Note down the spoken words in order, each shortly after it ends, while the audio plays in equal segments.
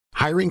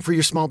Hiring for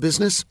your small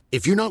business?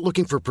 If you're not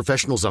looking for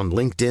professionals on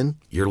LinkedIn,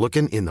 you're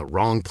looking in the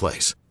wrong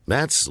place.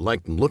 That's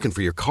like looking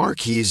for your car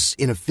keys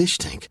in a fish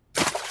tank.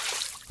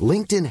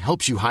 LinkedIn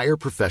helps you hire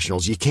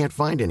professionals you can't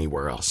find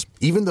anywhere else,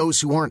 even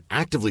those who aren't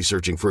actively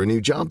searching for a new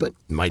job but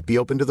might be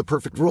open to the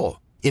perfect role.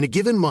 In a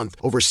given month,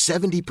 over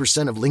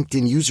 70% of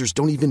LinkedIn users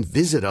don't even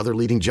visit other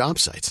leading job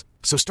sites.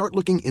 So start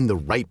looking in the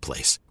right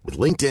place. With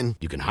LinkedIn,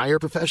 you can hire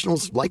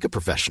professionals like a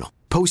professional.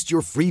 Post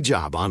your free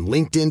job on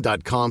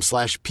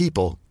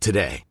linkedin.com/people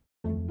today.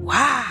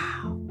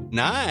 Wow.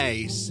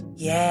 Nice.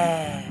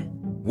 Yeah.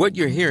 What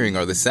you're hearing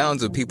are the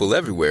sounds of people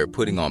everywhere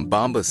putting on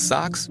Bombas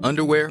socks,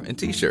 underwear, and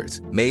T-shirts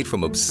made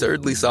from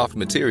absurdly soft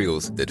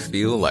materials that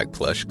feel like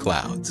plush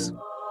clouds.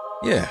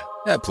 Yeah,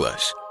 that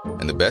plush.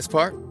 And the best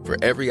part? For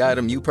every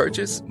item you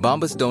purchase,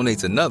 Bombas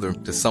donates another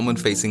to someone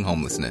facing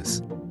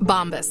homelessness.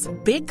 Bombas.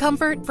 Big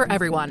comfort for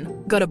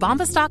everyone. Go to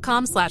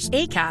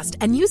bombas.com/ACAST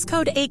and use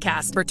code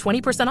ACAST for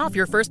 20% off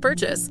your first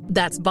purchase.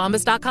 That's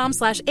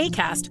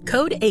bombas.com/ACAST.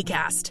 Code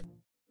ACAST.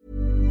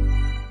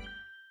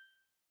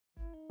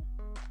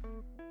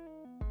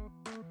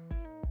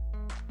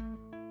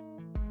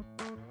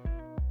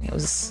 It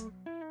was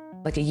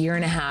like a year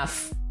and a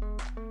half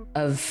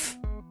of,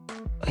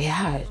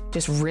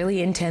 just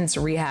really intense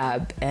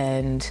rehab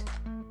and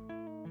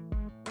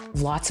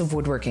lots of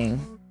woodworking,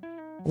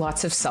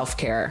 lots of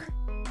self-care.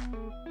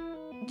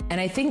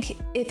 And I think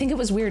it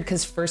was weird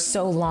because for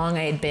so long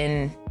I had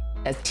been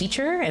a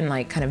teacher and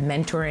like kind of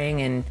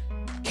mentoring and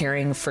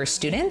caring for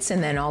students.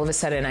 And then all of a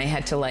sudden I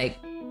had to like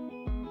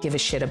give a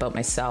shit about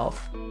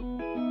myself.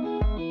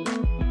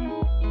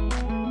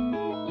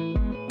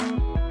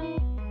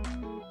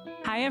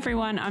 Hi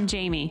everyone, I'm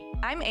Jamie.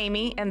 I'm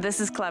Amy, and this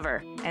is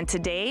Clever. And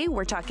today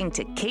we're talking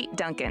to Kate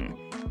Duncan.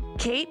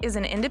 Kate is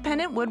an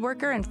independent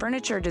woodworker and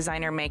furniture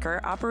designer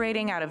maker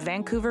operating out of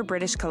Vancouver,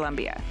 British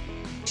Columbia.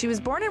 She was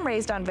born and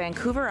raised on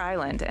Vancouver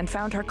Island and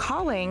found her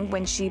calling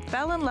when she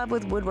fell in love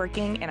with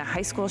woodworking in a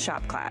high school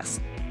shop class.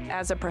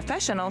 As a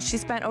professional, she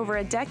spent over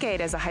a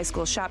decade as a high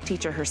school shop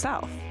teacher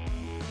herself.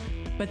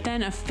 But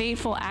then a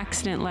fateful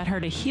accident led her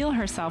to heal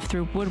herself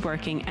through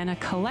woodworking, and a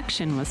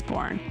collection was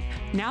born.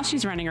 Now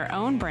she's running her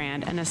own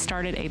brand and has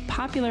started a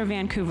popular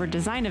Vancouver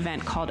design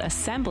event called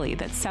Assembly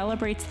that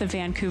celebrates the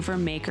Vancouver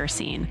maker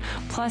scene.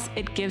 Plus,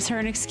 it gives her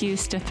an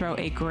excuse to throw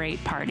a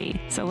great party.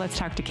 So let's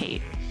talk to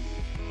Kate.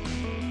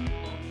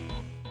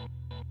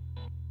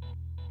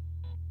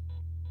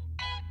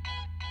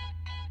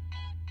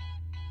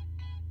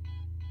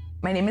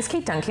 My name is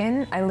Kate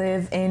Duncan. I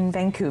live in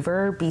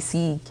Vancouver,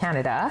 BC,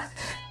 Canada.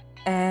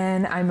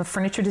 And I'm a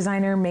furniture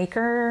designer,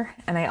 maker,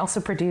 and I also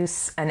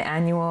produce an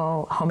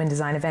annual home and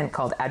design event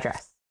called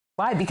Address.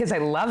 Why? Because I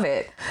love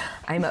it.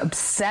 I'm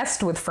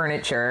obsessed with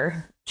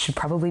furniture. Should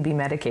probably be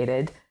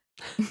medicated.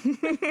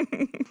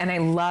 And I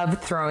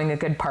love throwing a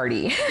good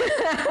party.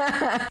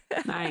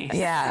 Nice.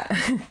 Yeah.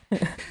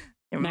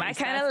 You're my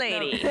kind of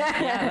lady.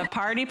 Yeah, the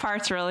party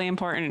part's really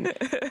important.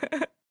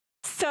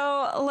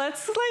 So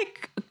let's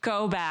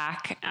go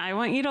back. I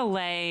want you to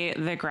lay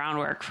the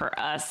groundwork for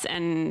us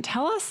and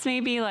tell us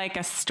maybe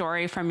a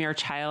story from your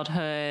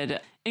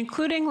childhood,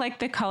 including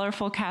the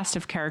colorful cast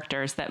of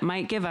characters that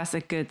might give us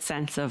a good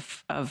sense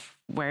of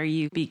where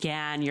you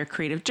began your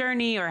creative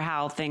journey or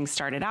how things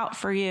started out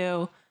for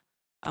you.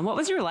 What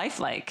was your life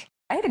like?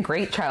 I had a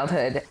great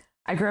childhood.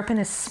 I grew up in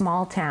a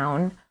small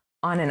town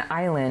on an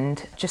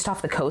island just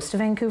off the coast of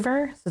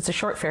Vancouver. So it's a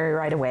short ferry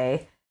ride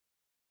away.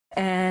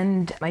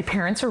 And my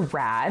parents are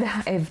rad.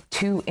 I have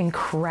two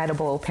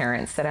incredible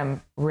parents that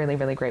I'm really,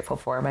 really grateful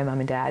for, my mom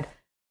and dad.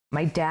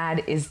 My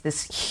dad is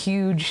this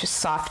huge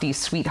softy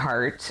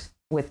sweetheart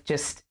with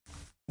just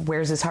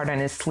wears his heart on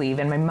his sleeve.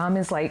 And my mom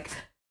is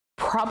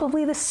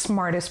probably the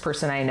smartest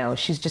person I know.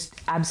 She's just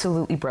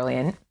absolutely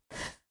brilliant.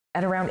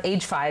 At around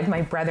age 5,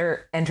 my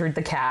brother entered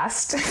the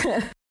cast.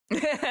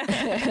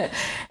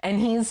 And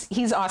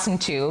he's awesome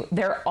too.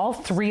 All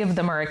three of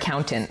them are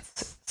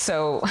accountants.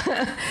 So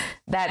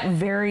that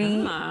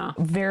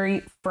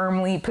very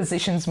firmly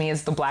positions me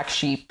as the black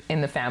sheep in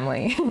the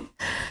family,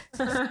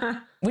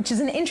 which is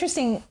an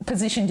interesting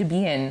position to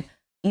be in.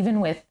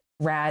 Even with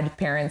rad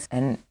parents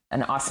and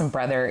an awesome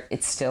brother,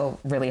 it's still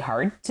really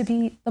hard to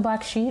be the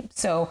black sheep.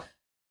 So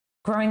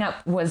growing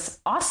up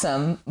was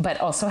awesome,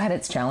 but also had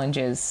its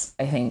challenges,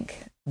 I think,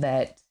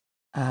 that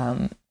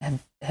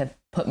have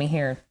put me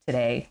here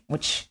today,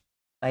 which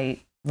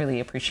I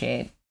really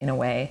appreciate in a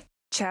way.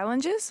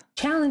 Challenges,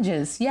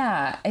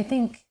 yeah. I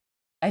think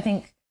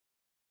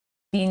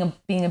being a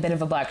bit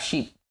of a black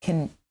sheep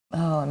can.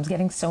 Oh, I'm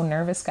getting so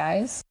nervous,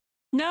 guys.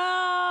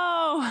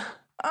 No.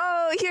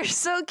 Oh, you're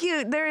so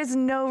cute. There is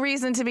no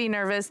reason to be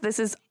nervous. This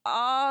is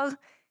all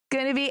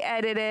going to be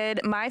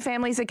edited. My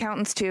family's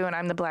accountants too, and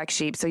I'm the black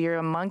sheep, so you're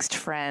amongst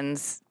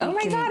friends. Oh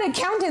my God,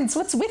 accountants,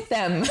 what's with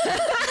them?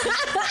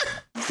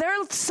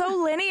 They're so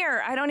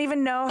linear. I don't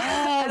even know.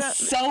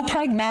 So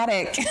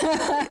pragmatic.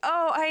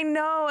 Oh, I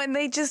know. And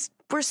they just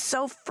were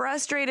so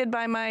frustrated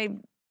by my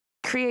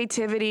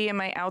creativity and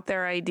my out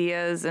there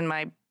ideas and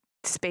my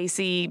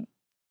spacey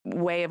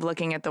way of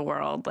looking at the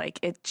world.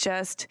 It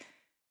just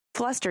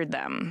flustered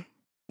them.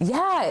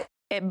 Yeah.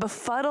 It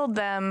befuddled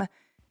them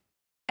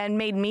and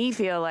made me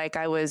feel like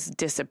I was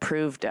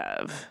disapproved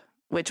of,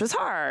 which was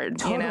hard,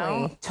 Totally, you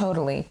know?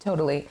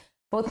 Totally.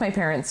 Both my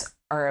parents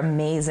are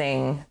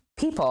amazing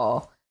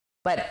people,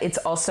 but it's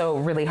also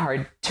really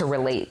hard to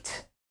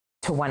relate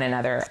to one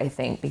another, I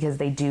think, because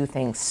they do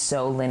things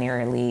so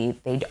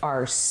linearly. They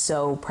are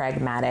so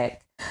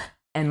pragmatic.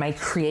 And my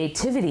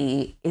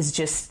creativity is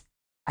just,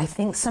 I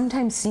think,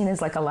 sometimes seen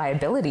as like a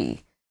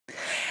liability.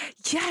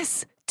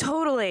 Yes,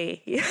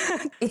 totally.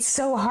 It's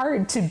so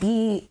hard to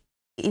be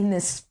in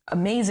this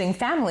amazing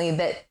family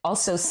that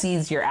also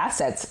sees your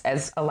assets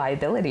as a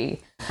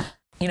liability.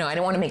 You know, I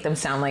don't want to make them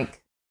sound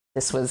like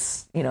this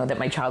was, you know, that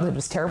my childhood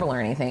was terrible or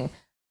anything.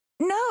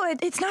 No,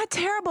 it's not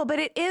terrible, but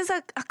it is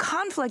a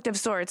conflict of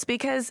sorts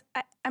because,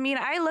 I mean,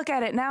 I look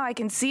at it now, I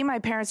can see my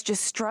parents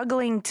just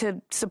struggling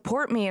to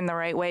support me in the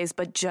right ways,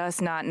 but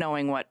just not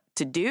knowing what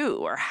to do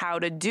or how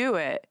to do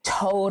it.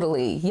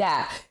 Totally,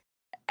 yeah.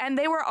 And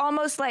they were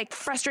almost like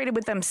frustrated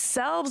with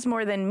themselves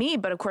more than me.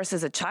 But of course,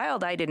 as a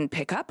child, I didn't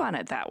pick up on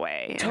it that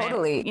way.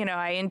 Totally.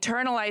 I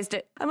internalized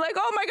it. I'm like,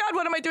 oh my God,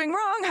 what am I doing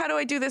wrong? How do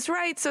I do this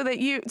right so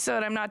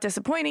that I'm not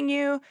disappointing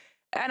you?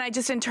 And I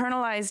just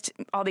internalized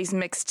all these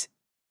mixed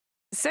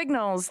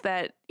signals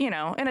that, in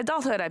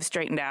adulthood I've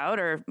straightened out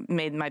or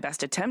made my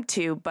best attempt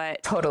to.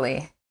 But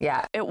totally.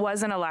 Yeah. It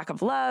wasn't a lack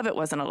of love. It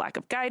wasn't a lack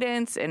of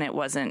guidance. And it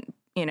wasn't,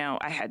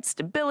 I had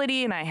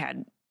stability and I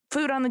had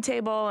food on the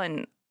table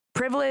and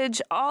privilege,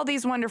 all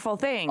these wonderful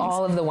things.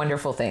 All of the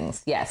wonderful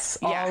things. Yes.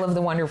 Yeah. All of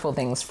the wonderful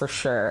things for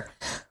sure.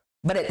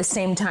 But at the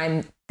same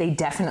time, they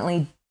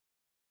definitely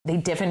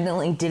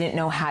didn't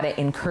know how to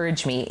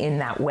encourage me in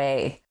that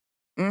way.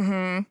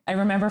 Mm-hmm. I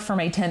remember for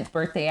my 10th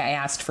birthday, I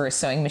asked for a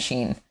sewing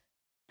machine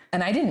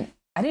and I didn't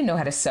know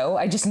how to sew.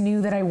 I just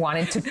knew that I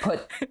wanted to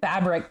put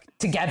fabric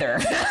together.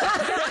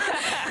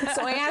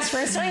 So I asked for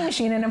a sewing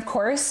machine. And of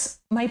course,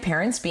 my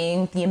parents,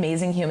 being the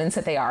amazing humans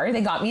that they are,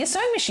 they got me a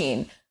sewing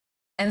machine.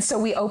 And so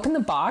we opened the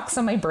box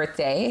on my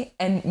birthday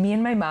and me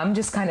and my mom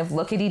just kind of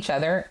look at each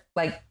other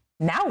like,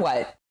 now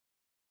what?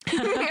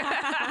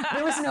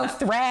 There was no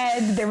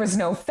thread. There was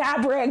no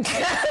fabric.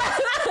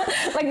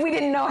 Like we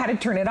didn't know how to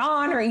turn it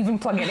on or even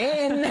plug it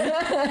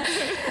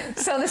in.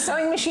 So the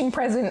sewing machine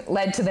present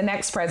led to the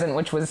next present,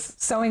 which was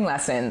sewing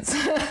lessons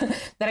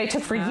that I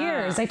took for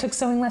years. I took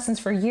sewing lessons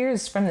for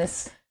years from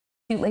this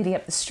cute lady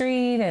up the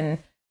street. And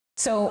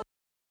so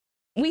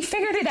we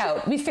figured it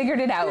out,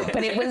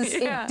 but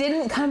it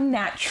didn't come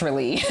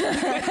naturally,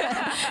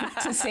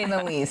 to say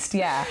the least.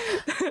 Yeah.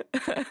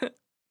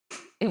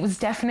 It was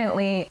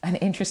definitely an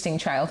interesting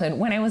childhood.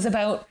 When I was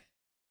about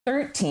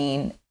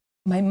 13,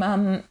 my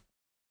mom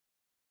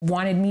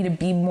wanted me to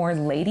be more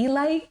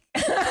ladylike.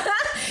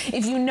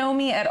 If you know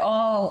me at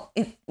all,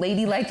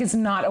 ladylike is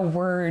not a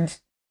word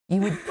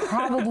you would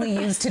probably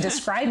use to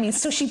describe me.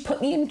 So she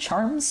put me in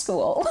charm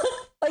school.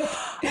 Like,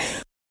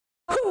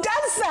 who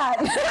does that?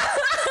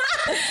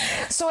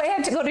 So I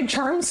had to go to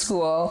charm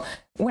school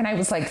when I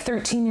was like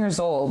 13 years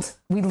old.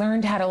 We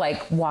learned how to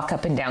like walk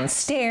up and down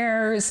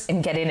stairs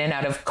and get in and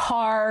out of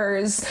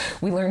cars.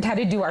 We learned how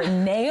to do our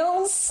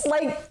nails.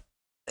 Like,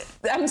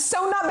 I'm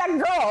so not that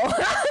girl.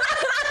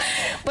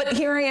 But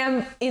here I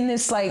am in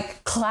this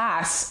like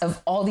class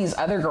of all these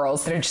other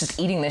girls that are just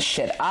eating this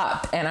shit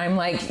up. And I'm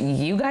like,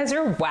 you guys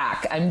are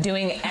whack. I'm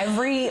doing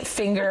every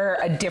finger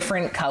a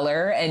different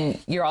color and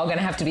you're all going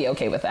to have to be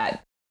okay with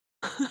that.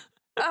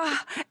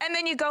 And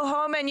then you go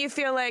home and you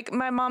feel like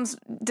my mom's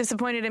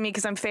disappointed in me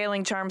because I'm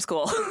failing charm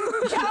school.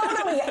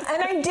 Totally.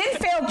 And I did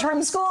fail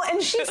charm school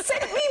and she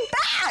sent me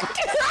back.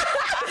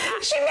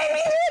 She made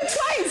me do it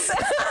twice.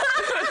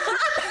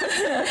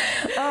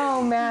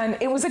 Oh man,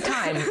 it was a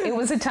time.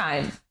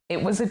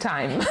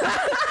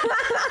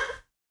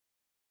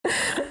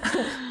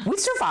 We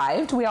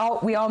survived. We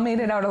all made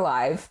it out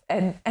alive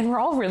and we're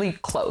all really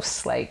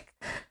close. Like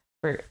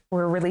we're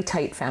a really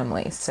tight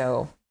family.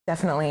 So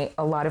definitely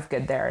a lot of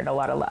good there and a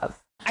lot of love.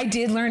 I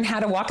did learn how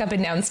to walk up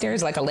and down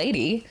stairs like a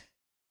lady.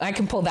 I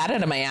can pull that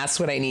out of my ass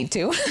when I need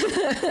to.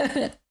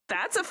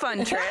 That's a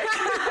fun trick.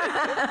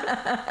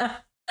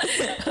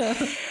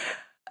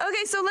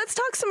 Okay, so let's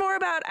talk some more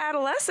about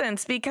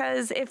adolescence,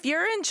 because if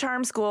you're in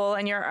charm school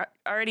and you're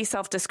already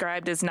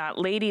self-described as not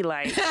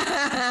ladylike, did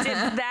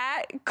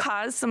that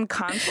cause some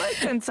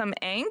conflict and some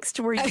angst?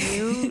 Were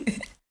you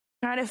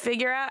trying to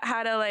figure out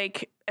how to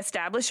like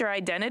establish your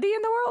identity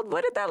in the world?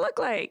 What did that look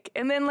like?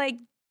 And then like,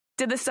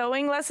 did the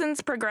sewing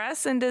lessons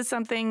progress into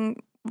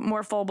something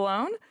more full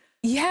blown?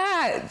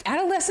 Yeah,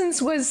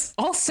 adolescence was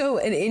also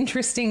an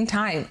interesting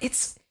time.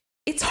 It's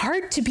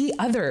hard to be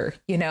other,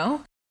 you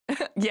know?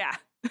 Yeah.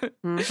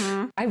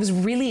 Mm-hmm. I was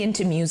really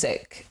into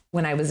music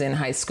when I was in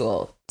high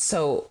school.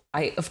 So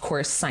I, of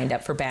course, signed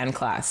up for band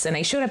class, and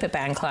I showed up at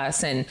band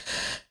class and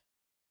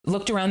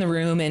looked around the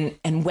room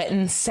and went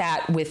and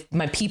sat with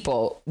my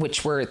people,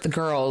 which were the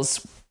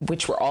girls,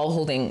 which were all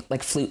holding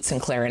like flutes and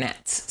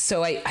clarinets.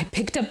 So I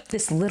picked up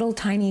this little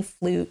tiny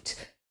flute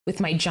with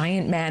my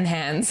giant man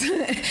hands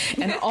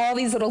and all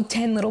these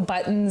 10 little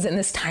buttons and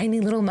this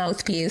tiny little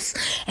mouthpiece.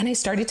 And I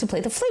started to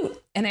play the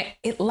flute, and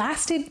it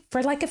lasted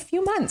for like a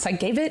few months. I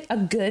gave it a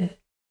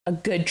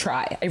good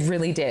try. I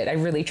really did. I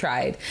really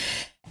tried.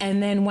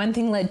 And then one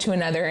thing led to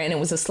another, and it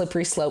was a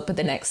slippery slope. But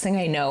the next thing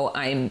I know,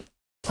 I'm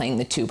playing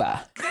the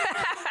tuba.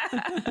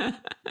 It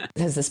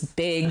has this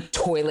big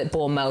toilet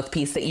bowl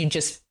mouthpiece that you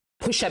just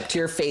push up to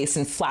your face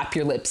and flap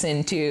your lips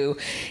into.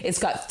 It's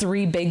got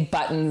 3 big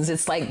buttons.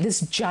 It's like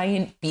this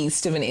giant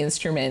beast of an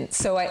instrument.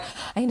 So I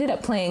ended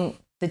up playing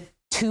the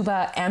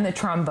tuba and the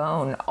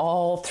trombone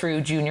all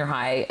through junior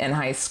high and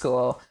high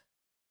school.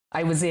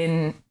 I was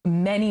in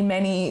many,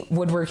 many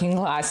woodworking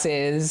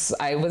classes.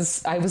 I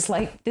was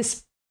like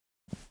this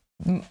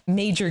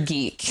major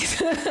geek.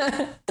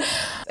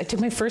 I took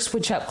my first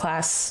woodshop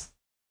class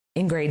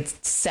in grade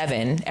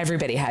 7.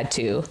 Everybody had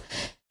to.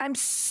 I'm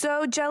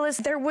so jealous.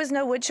 There was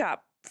no woodshop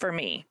for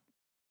me.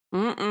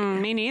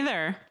 Me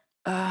neither.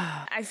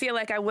 I feel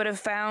like I would have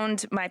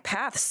found my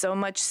path so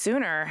much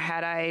sooner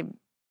had I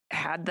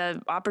had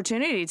the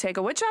opportunity to take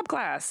a woodshop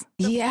class.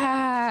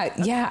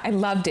 Yeah, I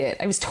loved it.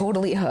 I was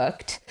totally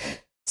hooked.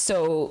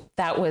 So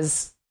that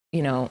was,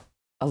 a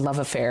love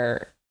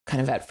affair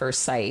kind of at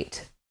first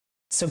sight.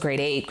 So grade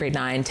 8, grade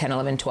 9, 10,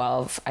 11,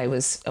 12, I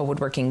was a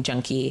woodworking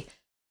junkie.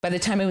 By the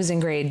time I was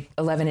in grade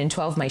 11 and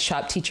 12, my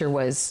shop teacher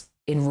was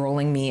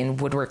enrolling me in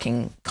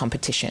woodworking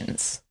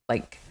competitions.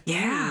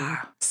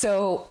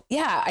 So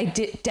I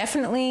did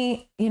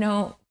definitely,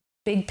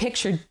 big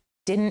picture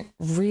didn't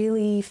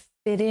really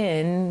fit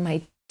in.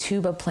 My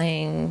tuba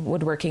playing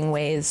woodworking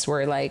ways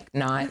were like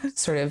not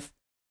sort of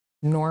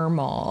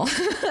normal.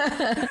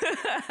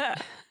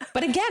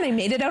 But again, I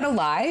made it out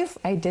alive.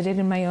 I did it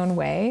in my own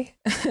way.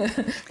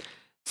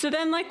 So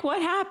then,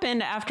 what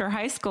happened after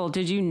high school?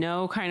 Did you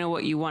know kind of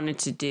what you wanted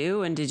to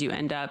do? And did you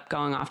end up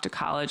going off to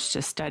college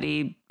to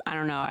study? I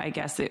don't know. I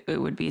guess it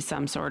would be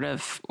some sort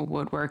of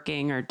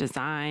woodworking or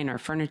design or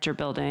furniture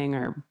building,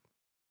 or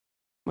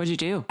what'd you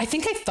do? I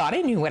think I thought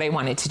I knew what I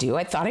wanted to do.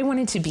 I thought I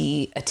wanted to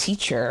be a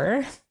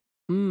teacher.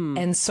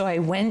 And so I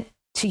went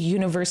to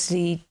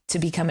university to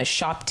become a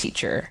shop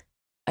teacher.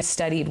 I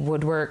studied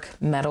woodwork,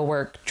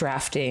 metalwork,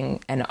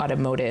 drafting, and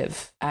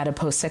automotive at a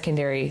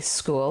post-secondary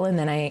school. And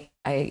then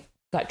I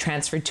got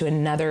transferred to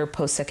another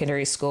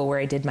post-secondary school where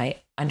I did my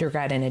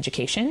undergrad in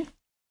education.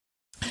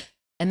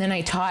 And then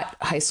I taught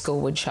high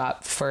school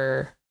woodshop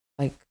for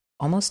like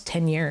almost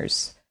 10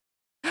 years.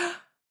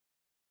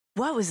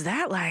 What was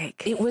that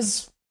like? It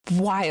was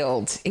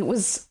wild. It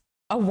was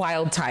a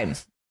wild time.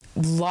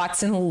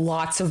 Lots and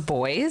lots of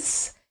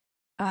boys.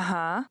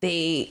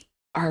 They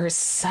are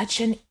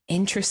such an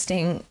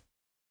interesting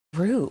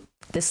group.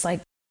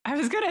 I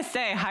was going to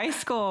say high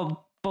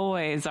school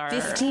boys are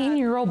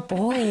 15-year-old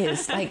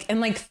boys,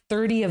 and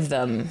 30 of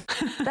them.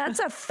 That's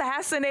a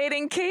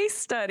fascinating case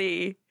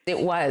study. It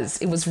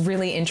was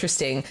really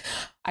interesting.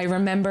 I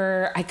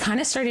remember I kind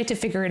of started to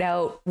figure it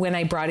out when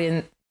I brought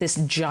in this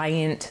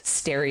giant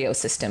stereo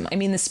system. I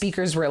mean, the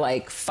speakers were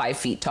like 5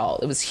 feet tall.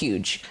 It was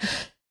huge.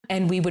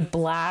 And we would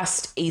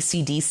blast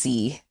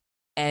AC/DC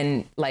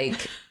and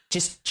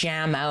just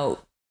jam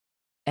out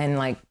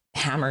and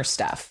hammer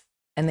stuff.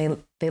 And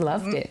they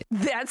loved it.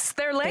 That's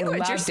their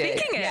language. You're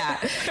speaking it. Yeah.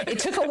 It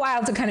took a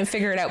while to kind of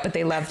figure it out, but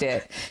they loved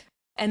it.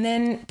 And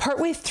then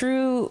partway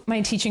through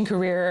my teaching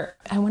career,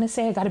 I want to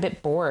say I got a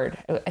bit bored.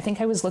 I think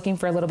I was looking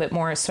for a little bit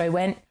more. So I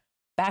went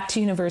back to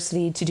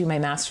university to do my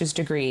master's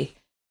degree.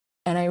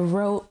 And I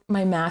wrote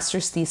my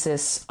master's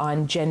thesis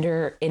on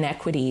gender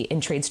inequity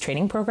in trades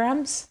training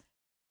programs.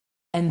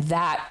 And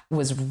that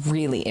was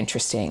really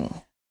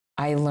interesting.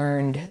 I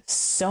learned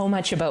so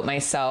much about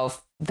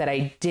myself that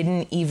I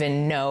didn't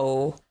even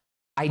know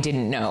I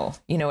didn't know.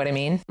 You know what I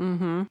mean?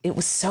 Mm-hmm. It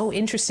was so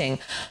interesting.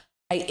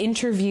 I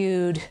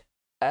interviewed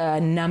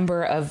a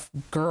number of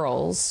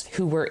girls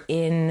who were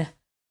in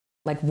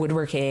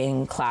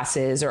woodworking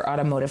classes or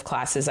automotive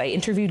classes. I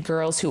interviewed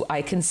girls who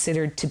I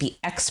considered to be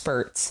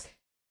experts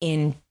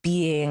in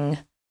being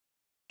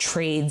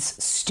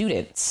trades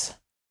students.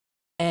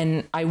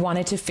 And I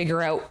wanted to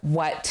figure out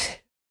what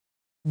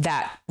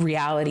that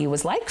reality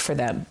was like for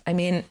them. I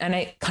mean, and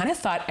I kind of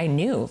thought I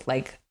knew,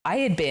 I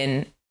had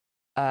been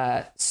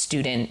a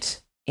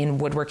student in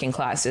woodworking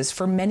classes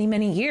for many,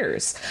 many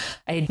years.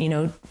 I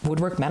had,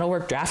 woodwork,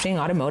 metalwork, drafting,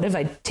 automotive.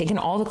 I'd taken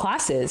all the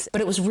classes,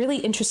 but it was really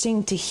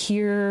interesting to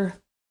hear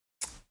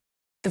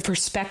the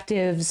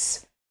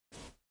perspectives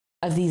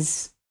of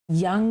these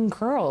young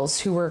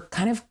girls who were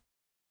kind of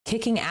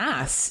kicking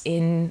ass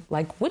in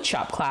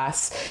woodshop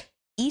class.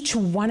 Each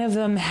one of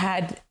them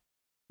had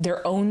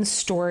their own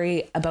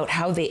story about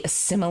how they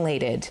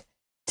assimilated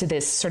to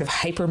this sort of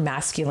hyper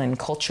masculine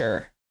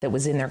culture that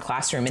was in their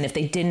classroom. And if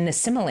they didn't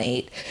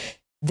assimilate,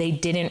 they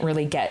didn't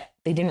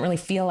really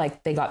feel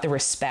like they got the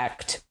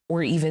respect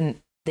or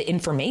even the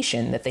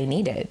information that they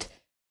needed.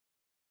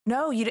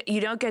 No,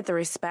 you don't get the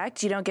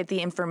respect, you don't get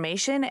the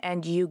information,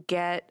 and you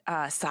get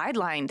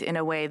sidelined in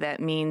a way that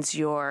means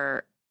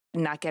you're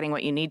not getting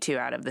what you need to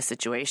out of the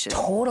situation.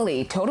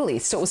 Totally.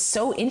 So it was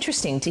so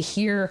interesting to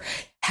hear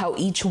how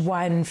each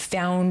one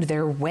found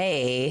their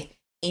way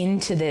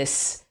into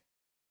this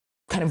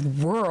kind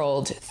of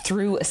world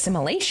through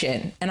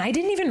assimilation. And I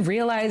didn't even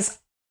realize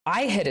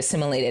I had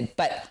assimilated,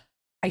 but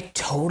I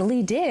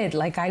totally did.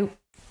 Like, I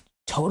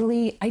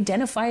totally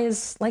identify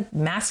as like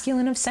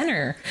masculine of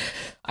center.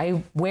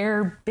 I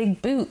wear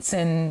big boots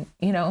and,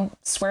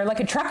 swear like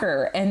a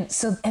trucker. And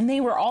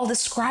they were all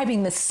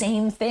describing the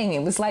same thing.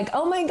 It was like,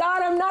 oh my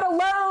God, I'm not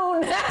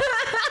alone.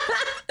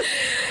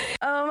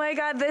 Oh my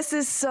God, this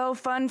is so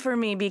fun for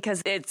me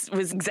because it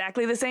was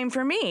exactly the same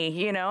for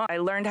me. I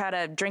learned how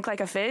to drink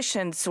like a fish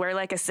and swear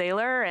like a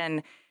sailor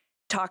and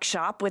talk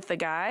shop with the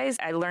guys.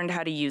 I learned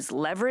how to use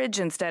leverage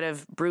instead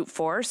of brute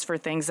force for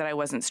things that I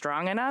wasn't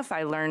strong enough.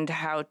 I learned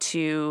how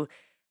to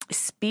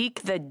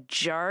speak the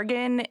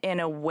jargon in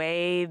a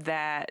way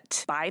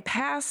that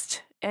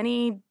bypassed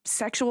any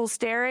sexual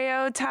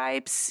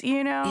stereotypes,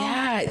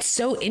 Yeah, it's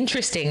so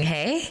interesting,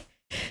 hey?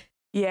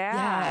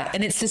 Yeah.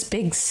 And it's this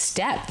big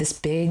step,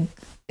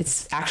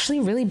 it's actually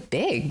really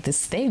big,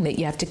 this thing that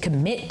you have to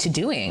commit to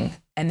doing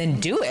and then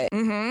do it.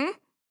 Mm-hmm.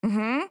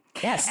 Mm-hmm.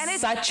 Yes, and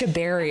it's such a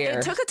barrier.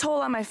 It took a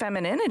toll on my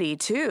femininity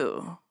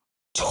too.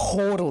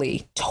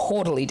 Totally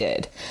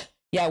did.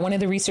 Yeah, one of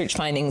the research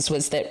findings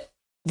was that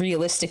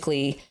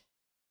realistically,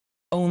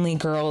 only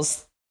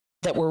girls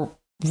that were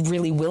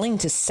really willing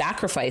to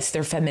sacrifice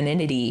their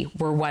femininity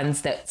were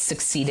ones that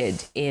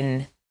succeeded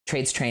in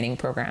trades training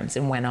programs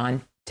and went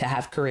on to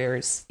have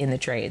careers in the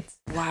trades.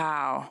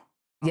 Wow.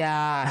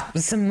 Yeah, it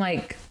was some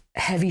like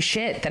heavy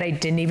shit that I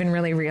didn't even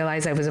really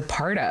realize I was a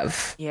part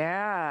of.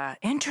 Yeah.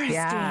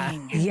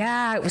 Interesting.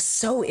 Yeah, it was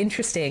so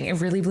interesting.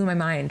 It really blew my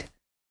mind.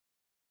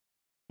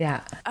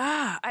 Yeah.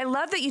 I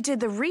love that you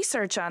did the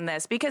research on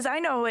this because I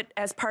know it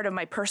as part of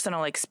my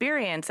personal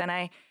experience, and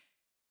I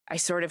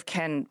sort of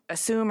can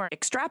assume or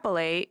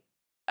extrapolate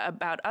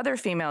about other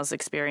females'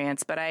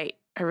 experience, but I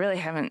really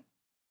haven't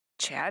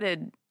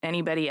chatted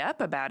anybody up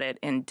about it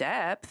in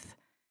depth.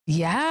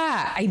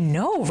 Yeah, I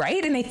know,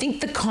 right? And I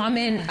think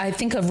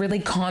a really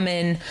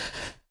common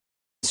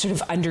sort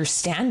of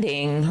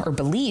understanding or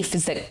belief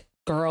is that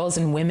girls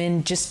and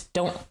women just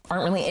aren't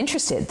really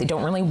interested. They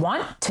don't really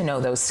want to know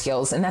those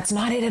skills. And that's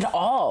not it at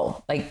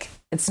all. Like,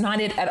 it's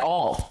not it at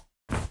all.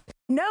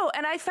 No,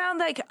 and I found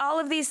like all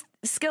of these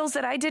skills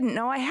that I didn't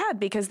know I had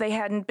because they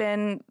hadn't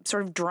been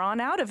sort of drawn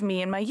out of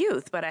me in my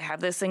youth. But I have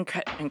this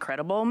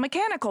incredible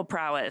mechanical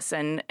prowess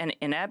and an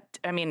inept.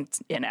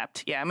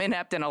 Yeah, I'm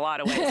inept in a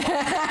lot of ways.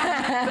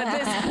 But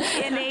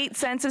this innate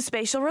sense of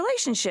spatial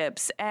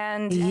relationships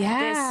and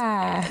this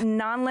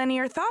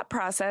nonlinear thought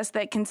process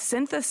that can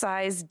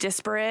synthesize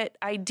disparate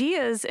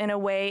ideas in a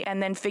way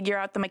and then figure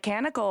out the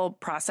mechanical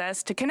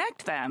process to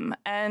connect them.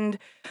 And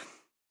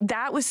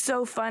that was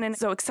so fun and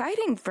so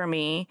exciting for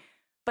me.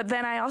 But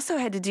then I also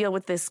had to deal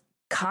with this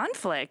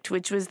conflict,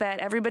 which was that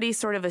everybody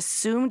sort of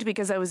assumed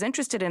because I was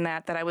interested in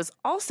that I was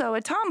also a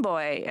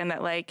tomboy and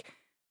that like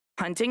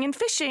hunting and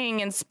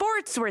fishing and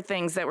sports were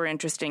things that were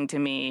interesting to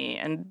me.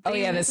 And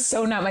that's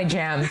so not my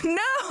jam.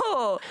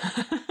 No.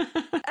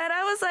 And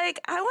I was like,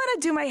 I want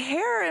to do my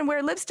hair and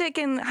wear lipstick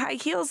and high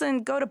heels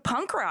and go to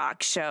punk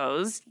rock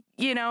shows,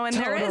 and totally.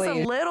 There is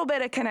a little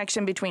bit of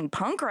connection between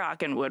punk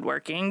rock and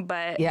woodworking,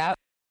 but yeah.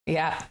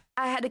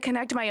 I had to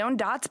connect my own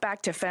dots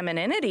back to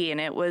femininity,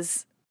 and it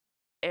was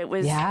a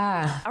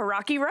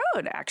rocky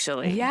road,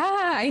 actually. Yeah,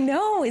 I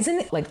know. Isn't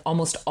it like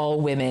almost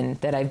all women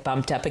that I've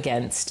bumped up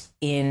against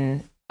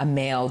in a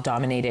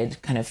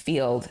male-dominated kind of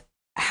field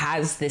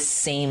has this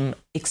same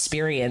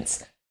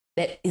experience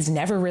that is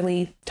never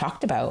really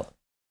talked about.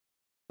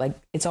 Like,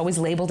 it's always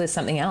labeled as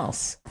something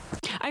else.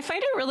 I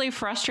find it really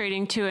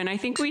frustrating, too. And I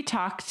think we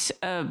talked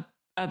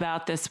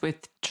about this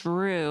with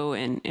Drew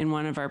in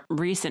one of our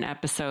recent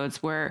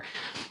episodes where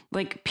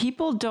like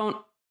people don't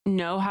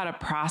know how to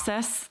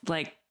process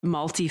like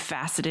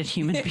multifaceted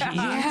human beings who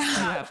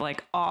have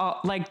like all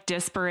like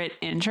disparate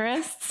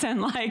interests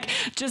and like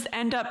just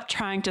end up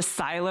trying to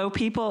silo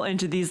people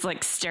into these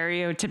like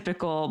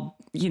stereotypical,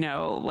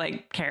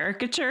 like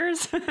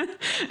caricatures.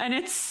 And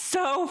it's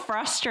so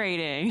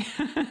frustrating.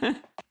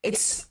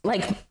 It's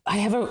like I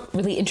have a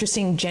really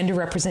interesting gender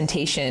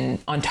representation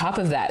on top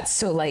of that.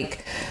 So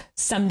like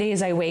some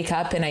days I wake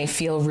up and I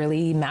feel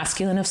really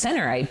masculine of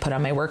center. I put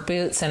on my work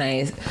boots and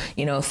I,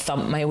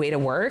 thump my way to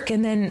work,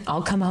 and then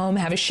I'll come home,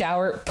 have a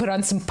shower, put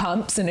on some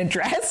pumps and a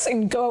dress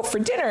and go out for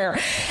dinner.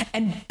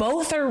 And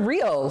both are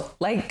real.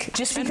 Like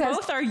just because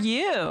both are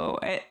you.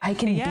 I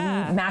can be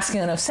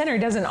masculine of center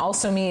doesn't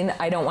also mean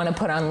I don't want to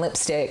put on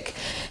lipstick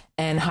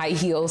and high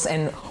heels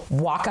and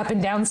walk up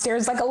and down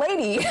stairs like a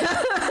lady.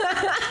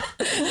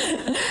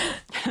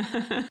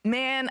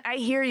 Man, I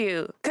hear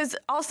you. Because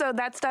also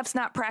that stuff's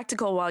not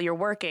practical while you're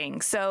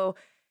working. So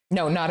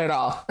no, not at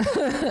all.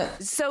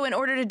 So in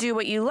order to do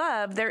what you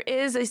love, there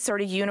is a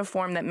sort of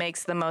uniform that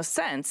makes the most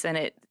sense.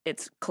 And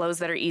it's clothes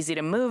that are easy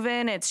to move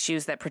in. It's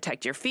shoes that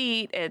protect your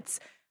feet. It's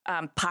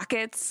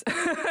pockets.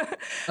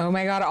 Oh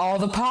my God, all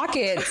the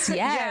pockets.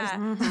 Yes.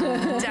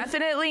 Yeah.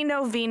 Definitely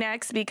no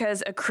V-necks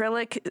because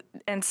acrylic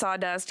and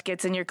sawdust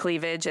gets in your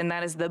cleavage, and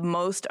that is the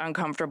most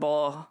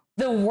uncomfortable.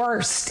 The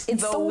worst.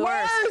 It's the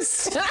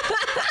worst.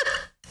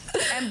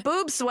 And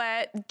boob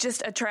sweat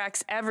just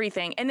attracts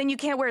everything. And then you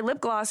can't wear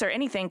lip gloss or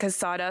anything because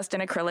sawdust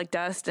and acrylic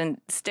dust and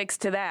sticks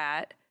to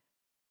that.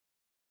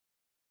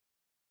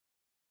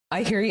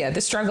 I hear you.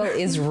 The struggle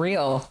is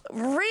real.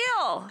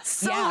 Real.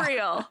 So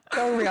real.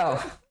 So real.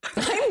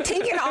 I'm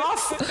taking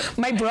off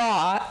my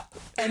bra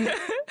and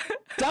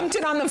dumped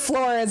it on the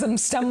floor as I'm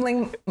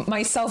stumbling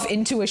myself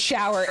into a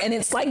shower, and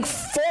it's like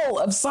full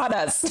of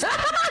sawdust.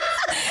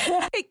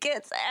 It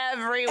gets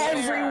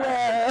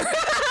everywhere.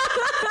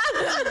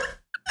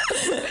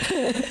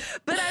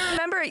 But I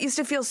remember it used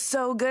to feel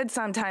so good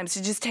sometimes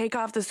to just take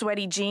off the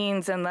sweaty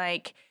jeans and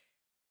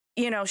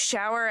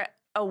shower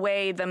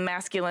away the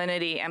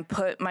masculinity and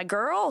put my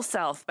girl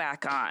self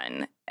back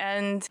on.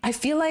 And I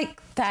feel like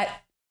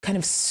that kind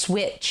of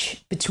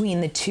switch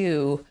between the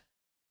two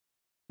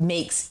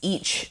makes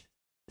each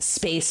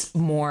space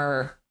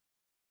more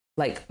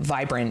like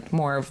vibrant,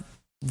 more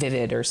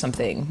vivid or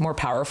something, more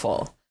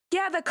powerful.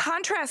 Yeah, the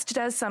contrast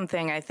does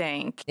something, I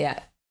think. Yeah.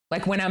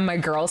 Like when I'm my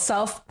girl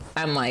self,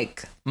 I'm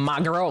like my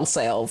girl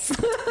self.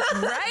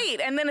 Right.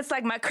 And then it's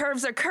like my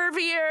curves are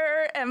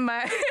curvier and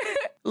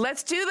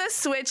let's do this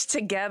switch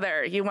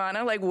together. You want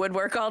to like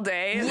woodwork all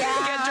day and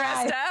get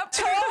dressed up?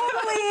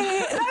 Totally.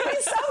 That'd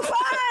be so fun.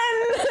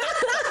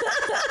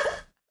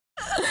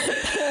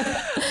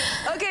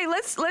 Okay,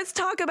 let's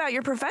talk about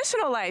your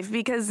professional life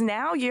because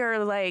now you're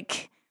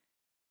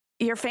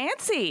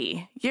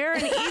fancy. You're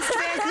an East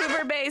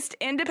Vancouver-based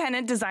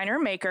independent designer,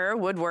 maker,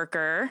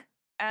 woodworker.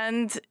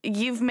 And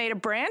you've made a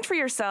brand for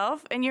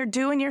yourself and you're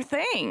doing your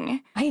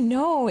thing. I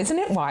know. Isn't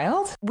it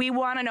wild? We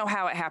want to know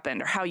how it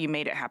happened or how you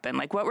made it happen.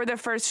 Like, what were the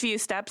first few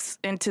steps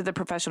into the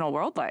professional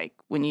world like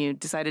when you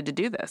decided to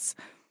do this?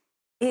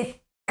 It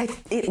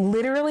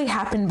literally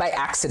happened by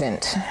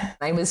accident.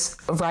 I was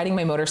riding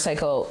my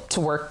motorcycle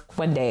to work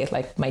one day,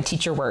 like my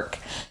teacher work,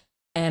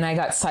 and I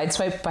got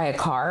sideswiped by a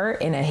car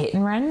in a hit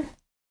and run.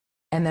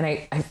 And then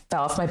I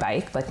fell off my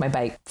bike. Like my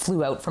bike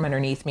flew out from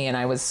underneath me and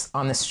I was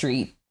on the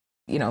street,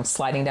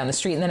 sliding down the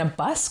street. And then a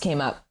bus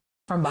came up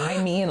from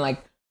behind me and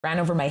like ran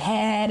over my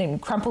head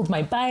and crumpled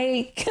my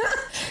bike.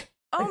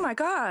 Oh my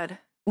God.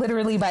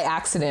 Literally by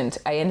accident.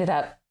 I ended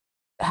up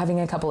having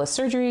a couple of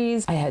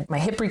surgeries. I had my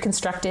hip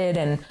reconstructed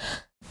and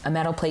a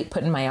metal plate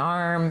put in my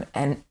arm.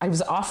 And I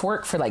was off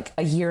work for like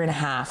a year and a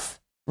half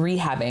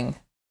rehabbing.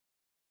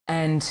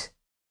 And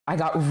I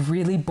got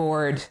really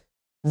bored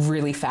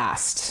really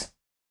fast.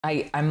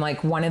 I'm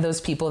like one of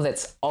those people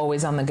that's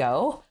always on the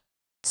go.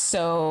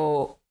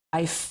 So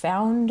I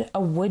found a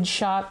wood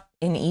shop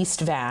in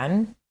East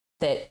Van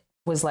that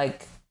was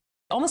like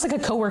almost like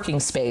a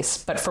co-working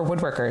space, but for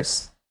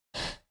woodworkers.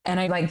 And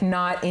I like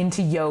not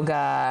into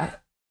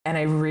yoga and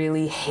I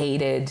really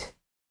hated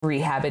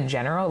rehab in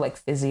general, like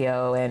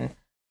physio. And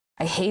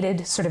I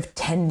hated sort of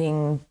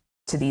tending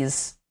to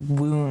these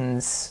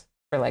wounds,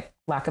 for like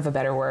lack of a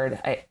better word.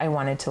 I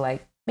wanted to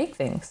like make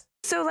things.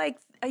 So like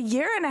a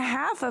year and a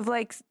half of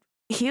like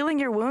healing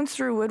your wounds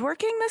through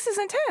woodworking? This is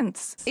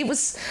intense. It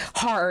was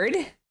hard,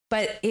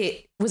 but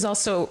it was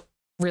also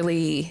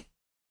really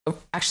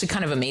actually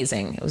kind of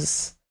amazing. It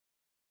was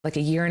like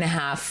a year and a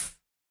half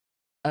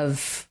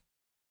of,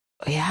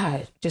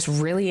 just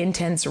really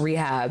intense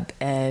rehab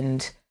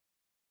and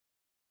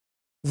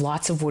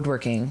lots of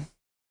woodworking,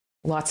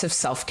 lots of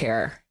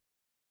self-care.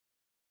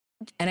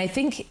 And I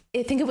think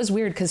it was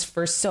weird because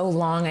for so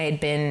long I had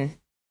been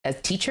a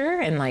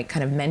teacher and like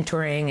kind of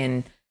mentoring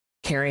and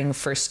caring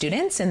for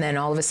students. And then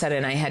all of a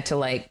sudden I had to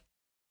like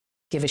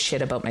give a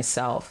shit about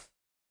myself,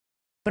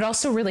 but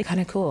also really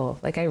kind of cool.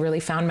 Like I really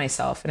found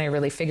myself and I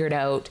really figured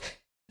out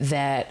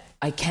that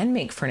I can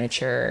make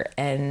furniture.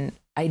 And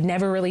I'd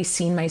never really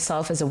seen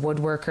myself as a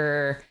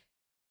woodworker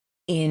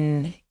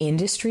in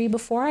industry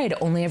before. I'd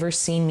only ever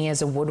seen me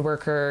as a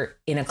woodworker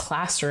in a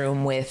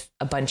classroom with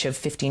a bunch of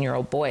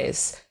 15-year-old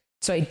boys.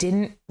 So I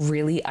didn't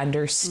really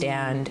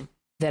understand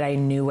that I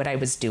knew what I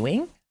was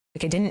doing.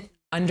 Like I didn't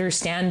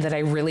understand that I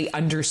really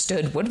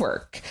understood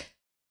woodwork.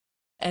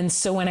 And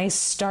so when I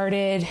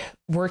started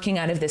working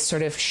out of this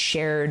sort of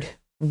shared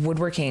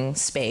woodworking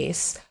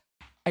space,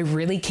 I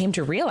really came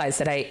to realize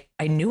that I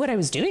knew what I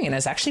was doing and I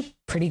was actually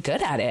pretty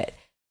good at it.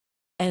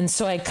 And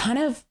so I kind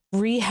of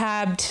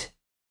rehabbed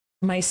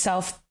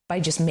myself by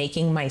just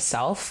making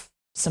myself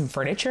some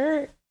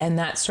furniture. And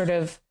that sort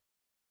of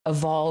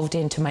evolved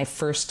into my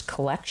first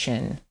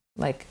collection.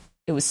 Like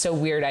it was so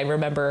weird. I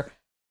remember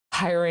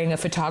hiring a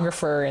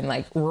photographer and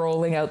like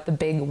rolling out the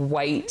big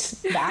white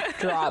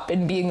backdrop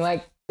and being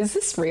like, is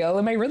this real?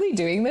 Am I really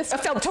doing this? I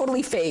felt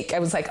totally fake. I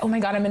was like, oh my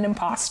God, I'm an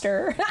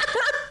imposter.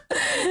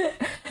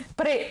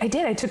 But I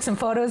did. I took some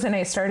photos and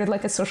I started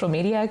like a social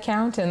media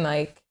account and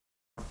like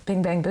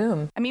bing, bang,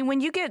 boom. I mean,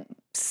 when you get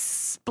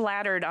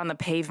splattered on the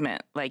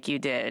pavement like you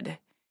did,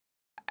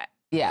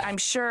 I'm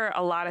sure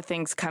a lot of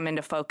things come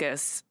into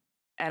focus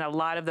and a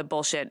lot of the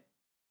bullshit,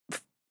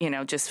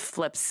 just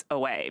flips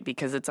away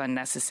because it's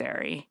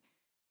unnecessary.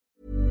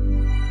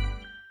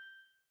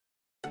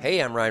 Hey,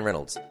 I'm Ryan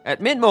Reynolds.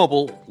 At Mint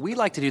Mobile, we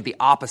like to do the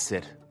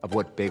opposite of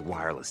what Big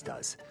Wireless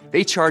does.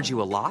 They charge you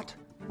a lot,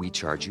 we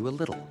charge you a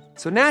little.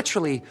 So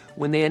naturally,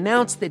 when they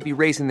announced they'd be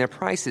raising their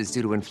prices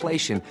due to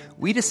inflation,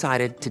 we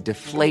decided to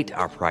deflate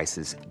our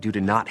prices due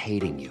to not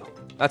hating you.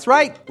 That's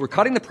right. We're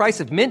cutting the price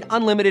of Mint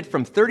Unlimited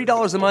from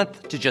 $30 a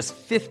month to just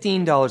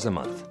 $15 a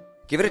month.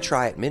 Give it a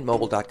try at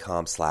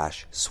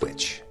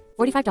mintmobile.com/switch.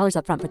 $45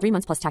 up front for 3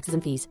 months plus taxes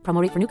and fees.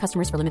 Promo rate for new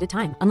customers for limited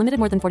time. Unlimited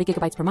more than 40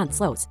 gigabytes per month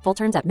slows. Full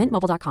terms at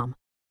mintmobile.com.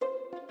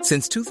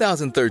 Since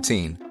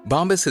 2013,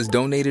 Bombas has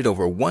donated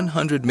over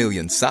 100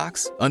 million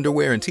socks,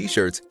 underwear, and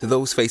T-shirts to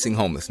those facing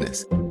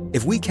homelessness.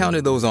 If we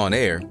counted those on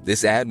air,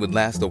 this ad would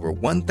last over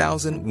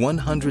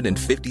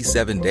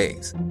 1,157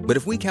 days. But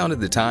if we counted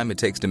the time it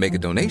takes to make a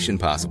donation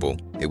possible,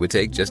 it would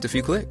take just a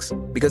few clicks.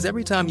 Because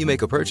every time you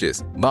make a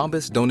purchase,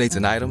 Bombas donates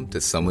an item to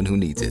someone who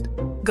needs it.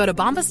 Go to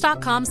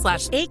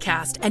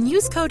bombas.com/ACAST and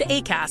use code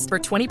ACAST for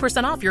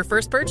 20% off your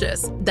first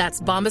purchase. That's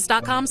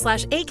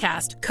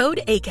bombas.com/ACAST,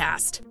 code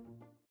ACAST.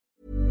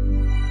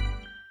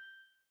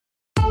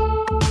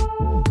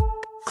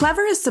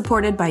 Clever is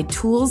supported by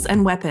Tools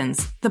and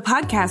Weapons, the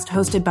podcast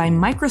hosted by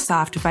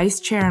Microsoft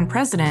Vice Chair and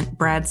President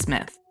Brad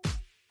Smith.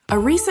 A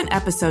recent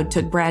episode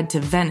took Brad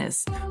to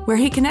Venice, where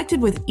he connected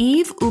with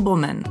Eve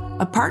Ubelman,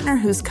 a partner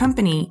whose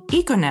company,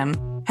 Econem,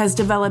 has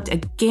developed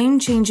a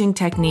game-changing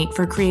technique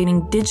for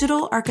creating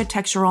digital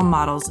architectural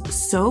models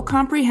so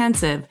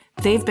comprehensive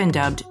they've been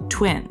dubbed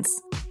twins.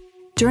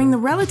 During the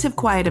relative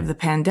quiet of the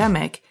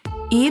pandemic,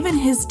 Eve and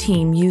his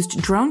team used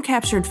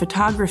drone-captured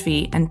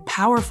photography and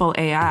powerful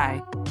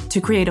AI to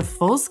create a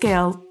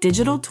full-scale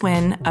digital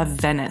twin of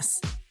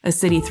Venice, a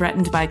city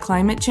threatened by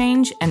climate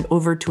change and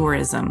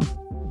over-tourism.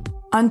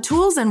 On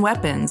Tools and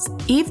Weapons,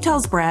 Eve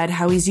tells Brad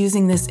how he's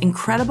using this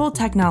incredible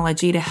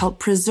technology to help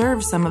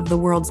preserve some of the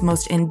world's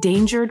most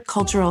endangered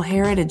cultural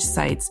heritage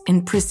sites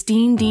in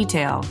pristine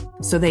detail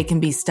so they can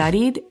be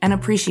studied and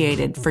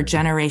appreciated for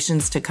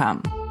generations to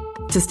come.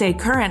 To stay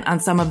current on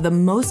some of the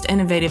most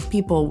innovative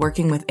people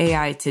working with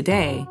AI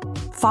today,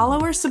 follow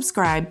or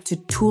subscribe to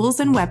Tools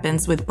and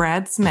Weapons with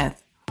Brad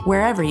Smith,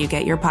 wherever you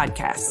get your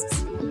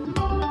podcasts.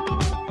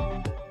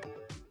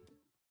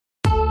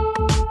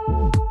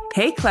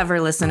 Hey, Clever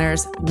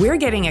listeners, we're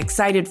getting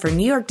excited for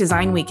New York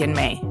Design Week in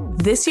May.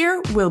 This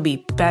year will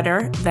be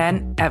better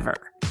than ever.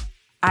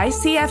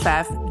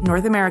 ICFF,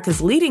 North America's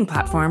leading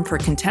platform for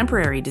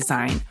contemporary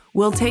design,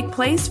 will take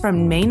place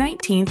from May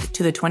 19th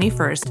to the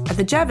 21st at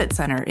the Javits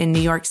Center in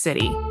New York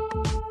City.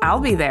 I'll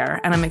be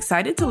there, and I'm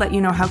excited to let you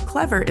know how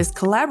Clever is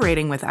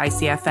collaborating with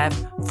ICFF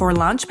for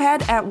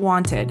Launchpad at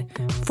Wanted,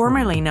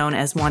 formerly known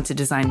as Wanted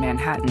Design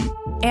Manhattan,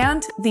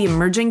 and the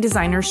Emerging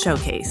Designers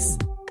Showcase.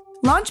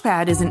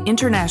 Launchpad is an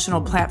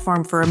international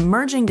platform for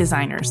emerging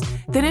designers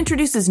that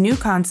introduces new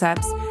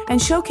concepts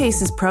and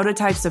showcases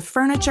prototypes of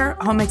furniture,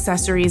 home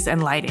accessories,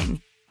 and lighting.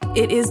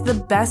 It is the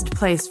best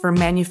place for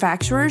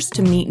manufacturers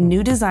to meet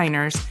new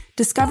designers,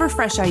 discover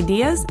fresh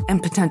ideas,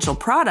 and potential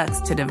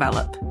products to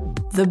develop.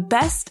 The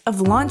best of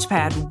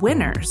Launchpad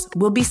winners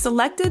will be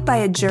selected by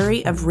a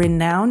jury of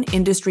renowned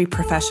industry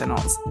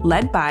professionals,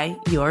 led by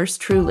yours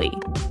truly.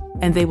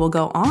 And they will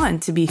go on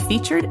to be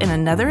featured in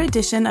another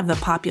edition of the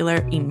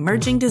popular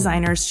Emerging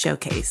Designers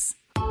Showcase.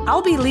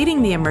 I'll be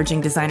leading the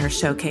Emerging Designers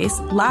Showcase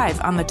live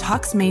on the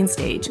Talks main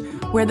stage,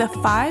 where the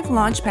 5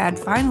 Launchpad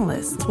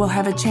finalists will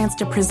have a chance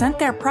to present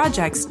their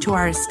projects to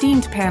our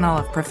esteemed panel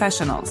of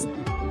professionals.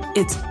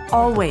 It's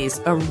always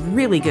a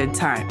really good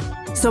time.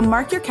 So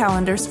mark your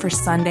calendars for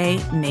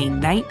Sunday, May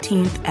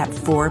 19th at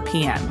 4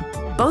 p.m.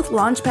 Both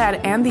Launchpad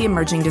and the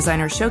Emerging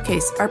Designer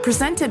Showcase are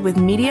presented with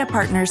media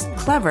partners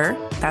Clever,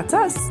 that's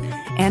us,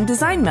 and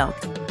Design Milk,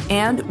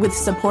 and with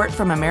support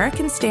from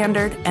American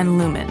Standard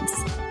and Lumens.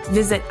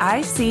 Visit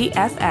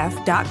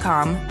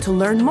icff.com to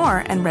learn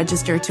more and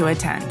register to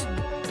attend.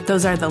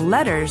 Those are the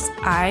letters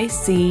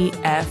icff.com.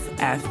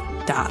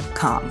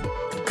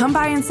 Come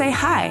by and say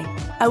hi.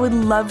 I would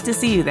love to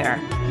see you there.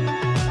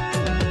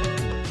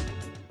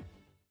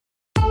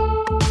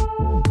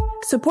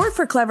 Support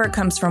for Clever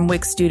comes from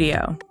Wix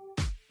Studio.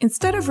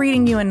 Instead of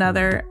reading you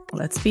another,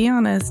 let's be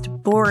honest,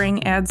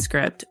 boring ad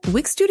script,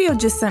 Wix Studio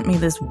just sent me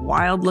this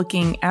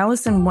wild-looking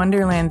Alice in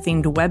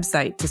Wonderland-themed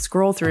website to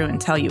scroll through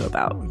and tell you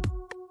about.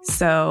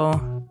 So,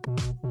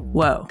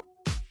 whoa.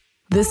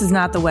 This is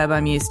not the web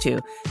I'm used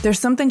to. There's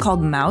something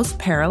called mouse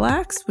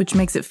parallax, which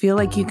makes it feel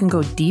like you can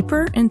go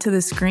deeper into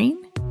the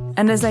screen.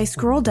 And as I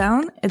scroll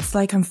down, it's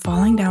like I'm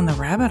falling down the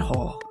rabbit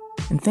hole.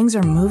 And things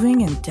are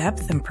moving in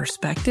depth and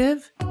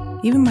perspective.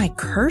 Even my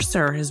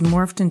cursor has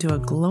morphed into a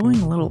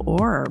glowing little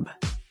orb.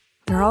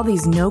 There are all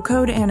these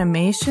no-code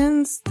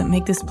animations that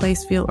make this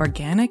place feel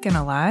organic and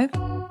alive.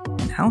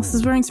 And Alice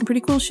is wearing some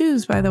pretty cool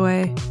shoes, by the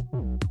way.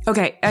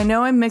 Okay, I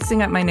know I'm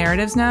mixing up my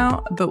narratives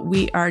now, but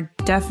we are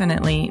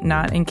definitely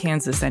not in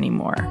Kansas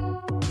anymore.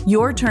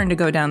 Your turn to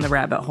go down the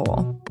rabbit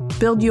hole.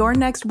 Build your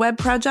next web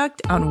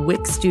project on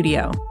Wix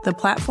Studio, the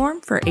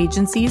platform for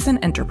agencies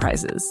and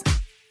enterprises.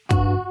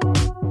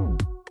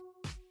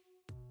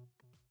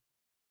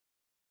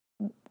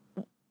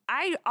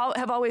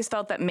 have always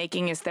felt that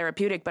making is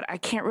therapeutic, but I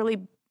can't really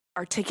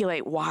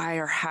articulate why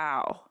or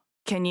how.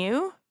 Can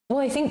you? Well,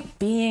 I think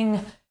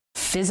being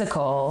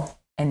physical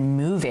and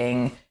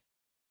moving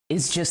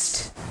is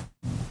just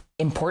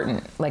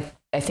important. Like,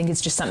 I think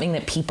it's just something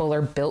that people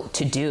are built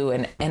to do.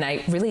 And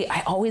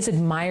I always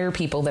admire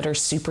people that are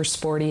super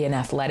sporty and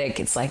athletic.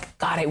 It's like,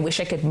 God, I wish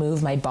I could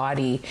move my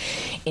body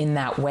in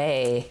that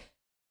way,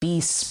 be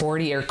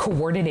sporty or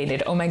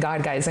coordinated. Oh my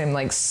God, guys, I'm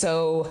like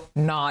so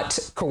not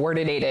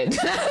coordinated.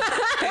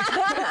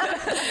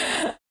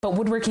 But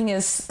woodworking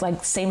is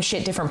like same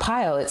shit, different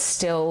pile. It's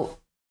still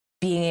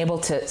being able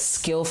to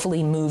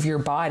skillfully move your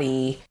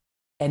body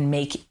and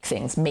make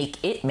things.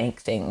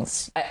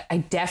 I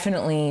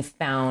definitely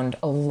found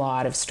a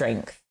lot of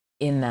strength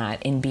in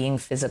that, in being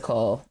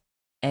physical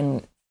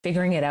and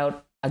figuring it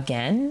out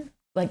again,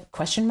 like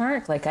question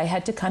mark. Like I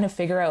had to kind of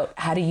figure out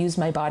how to use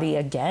my body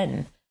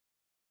again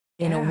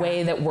in a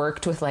way that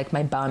worked with like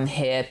my bum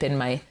hip and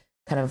my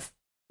kind of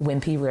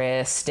wimpy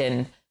wrist.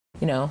 And,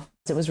 you know,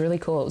 it was really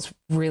cool. It was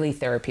really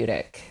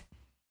therapeutic.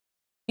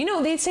 You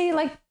know, they'd say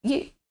like,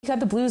 you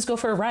got the blues, go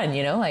for a run,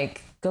 you know,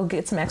 like go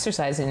get some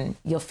exercise and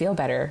you'll feel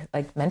better,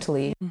 like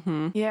mentally.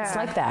 Mm-hmm. Yeah. It's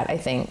like that, I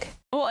think.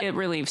 Well, it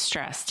relieves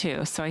stress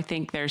too. So I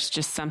think there's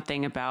just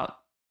something about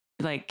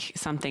like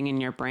something in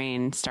your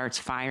brain starts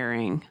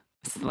firing,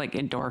 like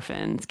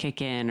endorphins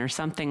kick in or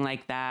something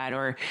like that.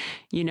 Or,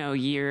 you know,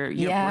 your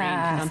brain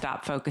can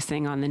stop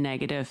focusing on the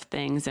negative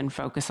things and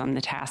focus on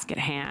the task at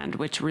hand,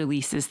 which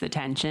releases the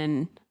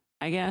tension,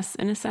 I guess,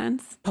 in a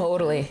sense.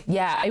 Totally.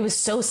 Yeah. I was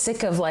so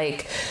sick of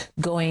like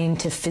going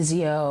to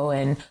physio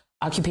and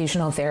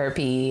occupational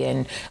therapy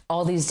and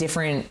all these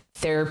different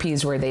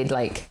therapies where they'd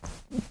like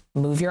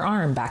move your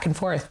arm back and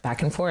forth,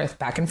 back and forth,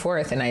 back and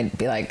forth. And I'd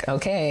be like,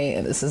 okay,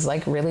 this is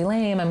like really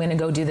lame. I'm going to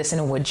go do this in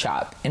a wood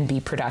shop and be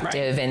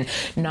productive and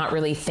not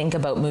really think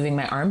about moving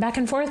my arm back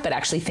and forth, but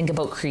actually think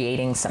about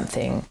creating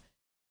something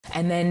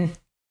and then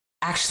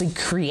actually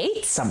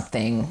create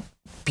something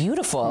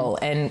beautiful.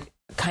 And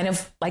kind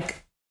of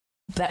like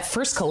that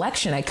first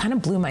collection, I kind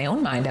of blew my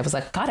own mind. I was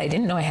like, God, I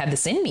didn't know I had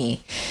this in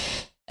me.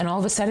 And all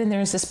of a sudden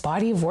there's this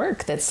body of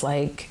work that's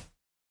like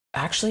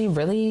actually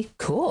really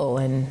cool.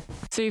 And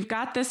so you've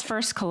got this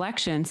first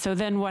collection. So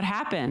then what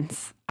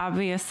happens?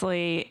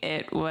 Obviously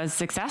it was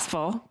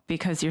successful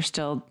because you're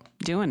still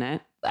doing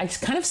it. I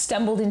kind of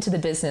stumbled into the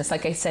business,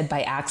 like I said,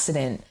 by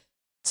accident.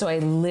 So I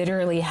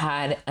literally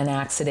had an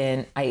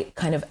accident. I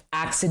kind of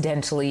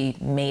accidentally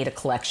made a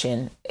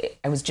collection.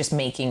 I was just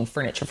making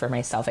furniture for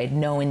myself. I had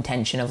no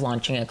intention of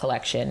launching a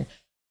collection.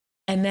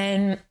 And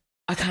then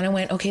I kind of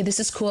went, okay, this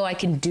is cool. I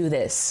can do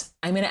this.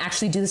 I'm going to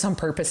actually do this on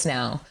purpose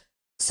now.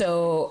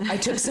 So I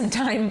took some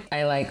time.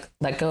 I like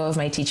let go of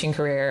my teaching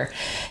career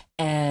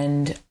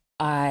and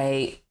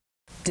I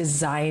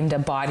designed a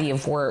body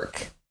of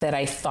work that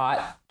I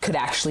thought could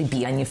actually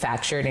be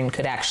manufactured and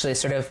could actually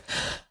sort of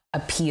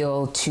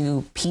appeal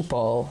to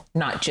people,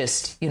 not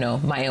just, you know,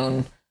 my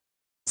own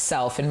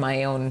self and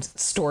my own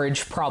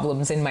storage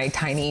problems in my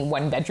tiny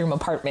 1-bedroom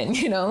apartment,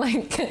 you know,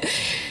 like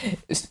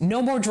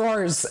no more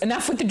drawers,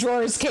 enough with the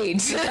drawers,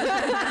 Kate.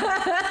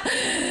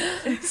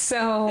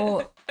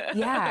 So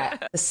yeah,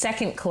 the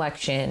second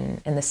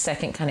collection and the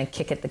second kind of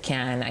kick at the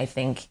can, I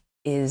think,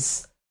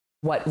 is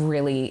what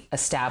really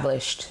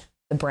established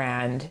the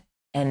brand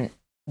and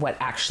what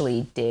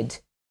actually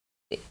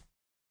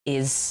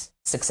is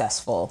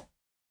successful,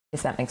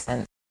 if that makes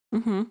sense.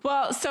 Mm-hmm.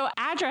 Well, so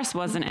Address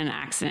wasn't an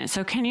accident.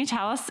 So can you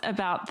tell us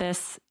about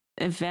this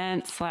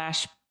event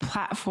 /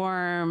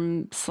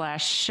 platform /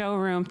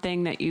 showroom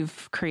thing that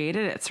you've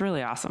created? It's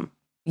really awesome.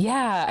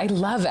 Yeah, I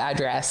love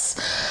Address.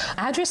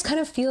 Address kind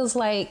of feels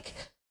like,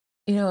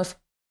 you know, if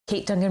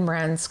Kate Duncan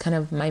brand's kind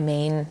of my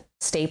main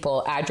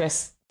staple,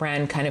 Address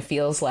brand kind of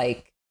feels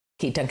like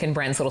Kate Duncan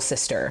brand's little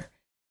sister.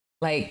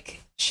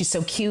 Like she's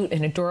so cute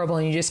and adorable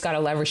and you just got to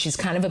love her. She's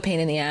kind of a pain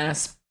in the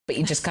ass, but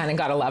you just kind of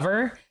got to love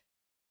her.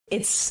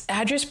 It's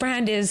Address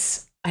brand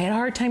is, I had a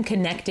hard time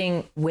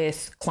connecting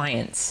with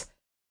clients.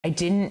 I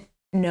didn't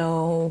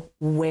know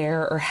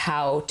where or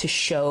how to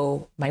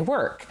show my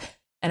work.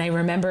 And I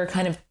remember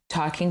kind of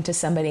talking to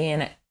somebody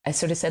and I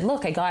sort of said,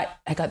 look, I got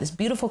this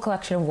beautiful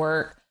collection of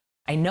work.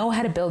 I know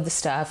how to build the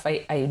stuff.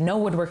 I know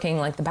woodworking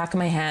like the back of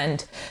my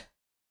hand.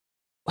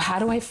 How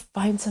do I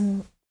find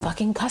some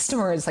fucking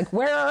customers? Like,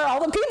 where are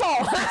all the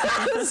people?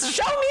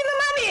 Show me the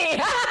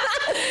money.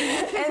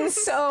 And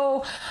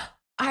so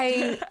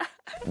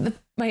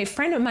my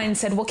friend of mine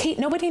said, well, Kate,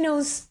 nobody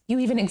knows you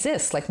even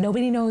exist. Like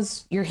nobody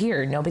knows you're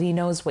here. Nobody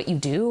knows what you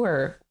do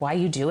or why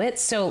you do it.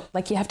 So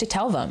like you have to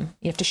tell them,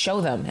 you have to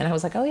show them. And I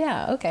was like, oh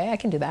yeah, okay, I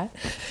can do that.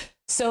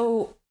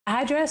 So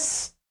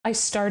Address, I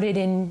started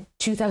in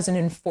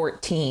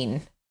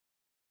 2014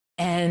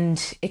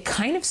 and it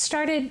kind of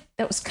started,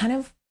 that was kind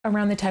of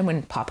around the time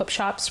when pop-up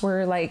shops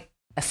were like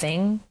a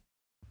thing.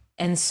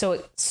 And so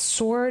it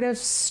sort of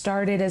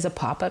started as a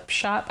pop-up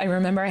shop. I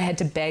remember I had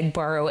to beg,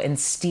 borrow, and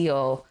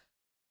steal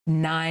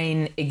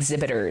 9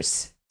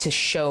 exhibitors to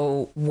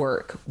show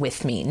work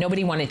with me.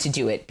 Nobody wanted to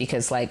do it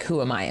because like,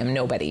 who am I? I'm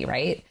nobody,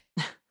 right?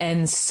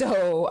 And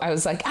so I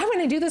was like, I'm going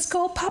to do this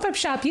cool pop-up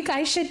shop. You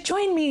guys should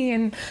join me.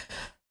 And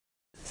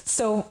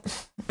so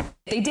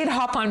they did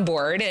hop on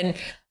board and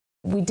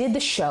we did the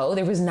show.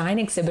 There was 9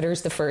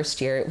 exhibitors the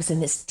first year. It was in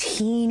this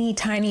teeny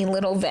tiny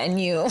little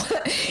venue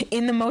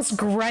in the most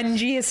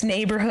grungiest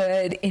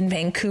neighborhood in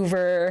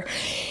Vancouver.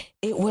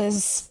 It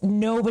was,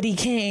 nobody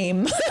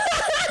came.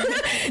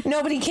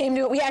 Nobody came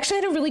to it. We actually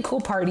had a really cool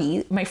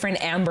party. My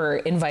friend Amber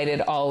invited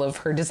all of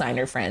her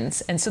designer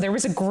friends. And so there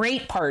was a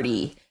great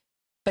party.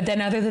 But then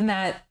other than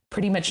that,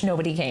 pretty much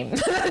nobody came.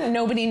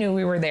 Nobody knew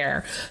we were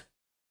there.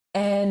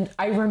 And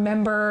I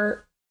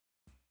remember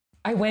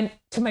I went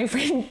to my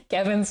friend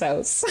Kevin's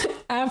house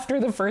after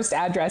the first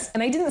address,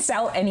 and I didn't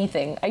sell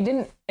anything. I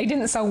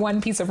didn't sell one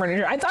piece of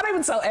furniture. I thought I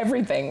would sell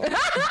everything.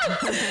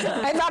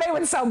 I thought I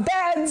would sell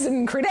beds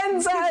and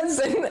credenzas,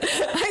 and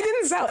I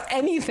didn't sell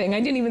anything. I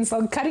didn't even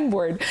sell cutting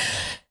board.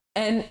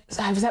 And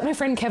so I was at my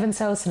friend Kevin's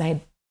house,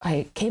 and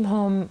I came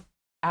home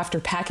after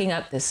packing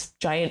up this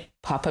giant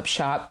pop-up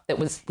shop that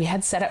we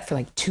had set up for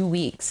like 2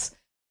 weeks.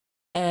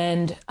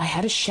 And I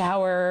had a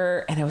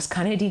shower and I was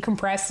kind of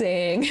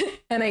decompressing,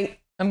 and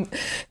I'm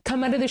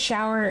come out of the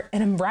shower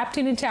and I'm wrapped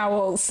in a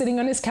towel sitting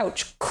on his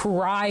couch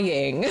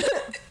crying,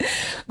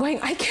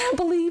 going, I can't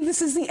believe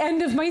this is the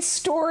end of my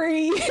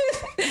story.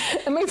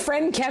 And my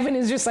friend Kevin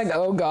is just like,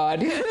 oh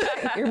God,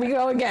 here we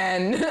go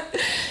again.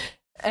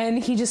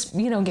 And he just,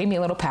 gave me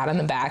a little pat on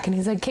the back and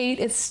he's like, Kate,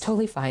 it's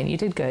totally fine. You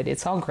did good.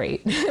 It's all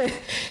great.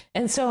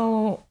 And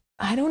so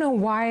I don't know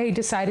why I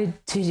decided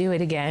to do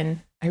it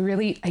again. I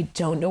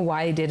don't know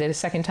why I did it a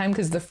second time,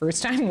 because the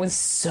first time was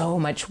so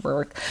much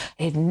work.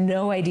 I had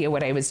no idea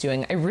what I was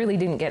doing. I really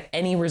didn't get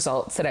any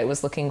results that I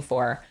was looking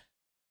for.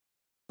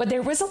 But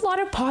there was a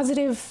lot of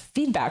positive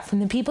feedback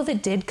from the people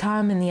that did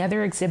come and the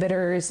other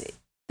exhibitors.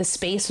 The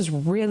space was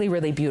really,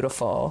 really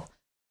beautiful.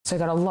 So I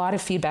got a lot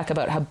of feedback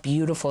about how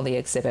beautiful the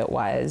exhibit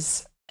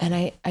was. And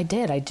I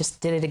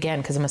just did it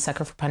again because I'm a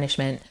sucker for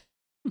punishment.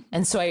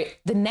 And so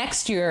the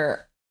next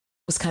year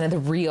was kind of the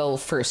real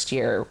first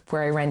year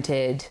where I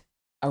rented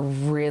a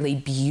really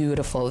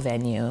beautiful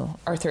venue.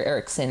 Arthur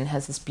Erickson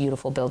has this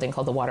beautiful building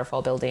called the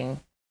Waterfall Building.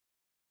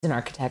 It's an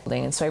architect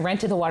building. And so I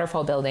rented the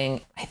Waterfall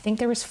Building. I think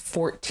there was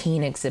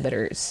 14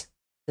 exhibitors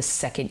the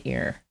second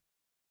year.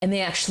 And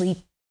they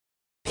actually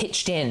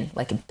pitched in,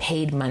 and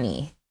paid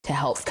money to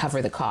help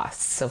cover the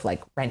costs of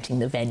renting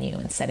the venue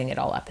and setting it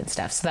all up and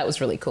stuff. So that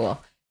was really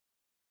cool.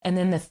 And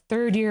then the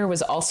third year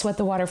was also at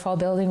the Waterfall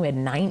Building. We had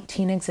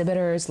 19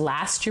 exhibitors.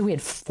 Last year we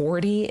had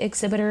 40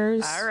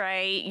 exhibitors. All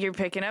right, you're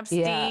picking up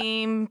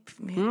steam.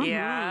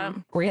 Yeah.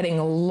 We're getting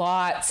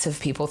lots of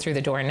people through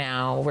the door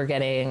now. We're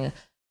getting,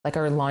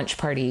 our launch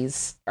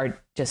parties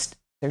are just,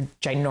 they're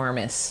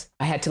ginormous.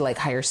 I had to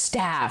hire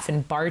staff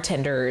and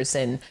bartenders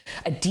and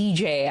a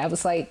DJ. I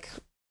was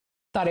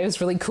thought it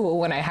was really cool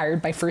when I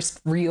hired my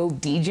first real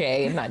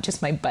DJ and not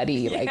just my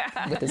buddy,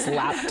 with his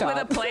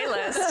laptop. With a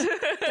playlist.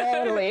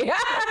 Totally.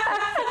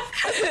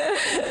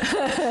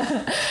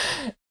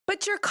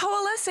 But you're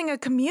coalescing a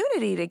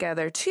community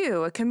together,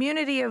 too. A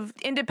community of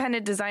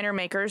independent designer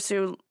makers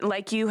who,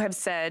 like you have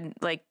said,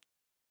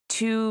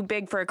 too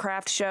big for a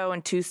craft show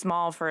and too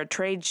small for a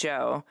trade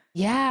show.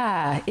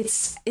 Yeah,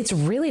 it's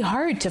really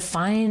hard to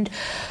find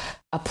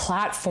a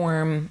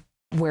platform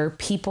where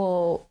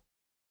people...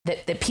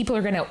 that people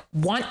are going to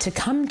want to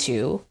come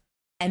to.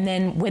 And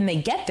then when they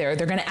get there,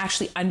 they're going to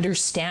actually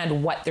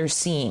understand what they're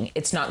seeing.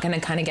 It's not going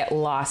to kind of get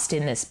lost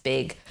in this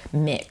big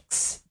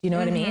mix. You know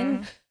what I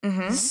mean?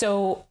 Mm-hmm.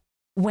 So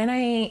when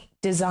I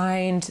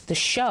designed the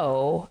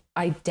show,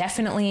 I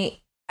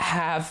definitely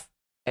have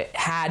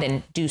had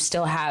and do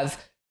still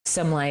have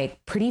some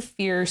pretty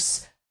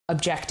fierce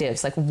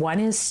objectives.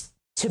 One is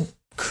to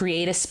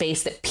create a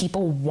space that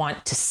people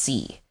want to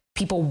see,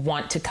 people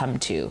want to come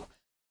to.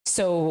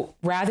 So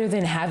rather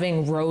than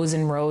having rows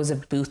and rows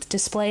of booth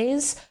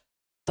displays,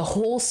 the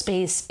whole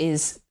space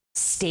is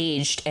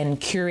staged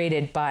and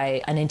curated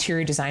by an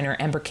interior designer,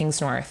 Amber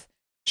Kingsnorth.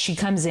 She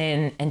comes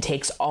in and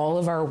takes all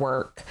of our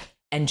work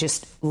and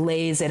just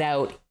lays it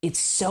out. It's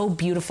so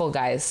beautiful,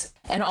 guys.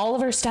 And all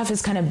of our stuff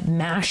is kind of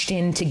mashed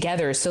in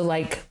together. So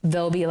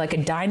there'll be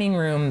a dining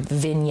room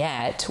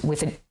vignette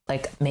with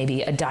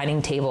maybe a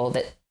dining table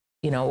that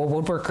a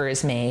woodworker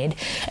has made,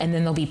 and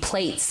then there'll be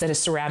plates that a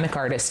ceramic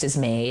artist has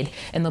made,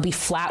 and there'll be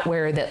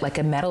flatware that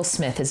a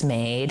metalsmith has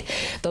made.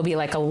 There'll be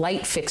a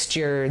light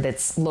fixture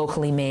that's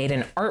locally made,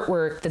 and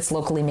artwork that's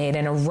locally made,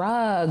 and a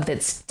rug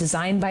that's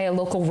designed by a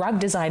local rug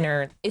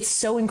designer. It's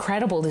so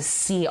incredible to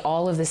see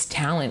all of this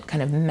talent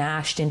kind of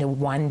mashed into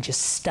one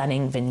just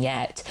stunning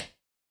vignette.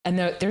 And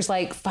there's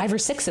 5 or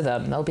 6 of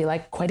them. There'll be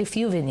quite a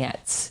few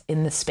vignettes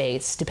in the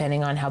space,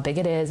 depending on how big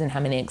it is and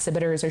how many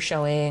exhibitors are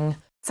showing.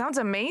 Sounds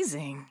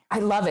amazing. I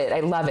love it.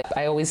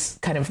 I always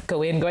kind of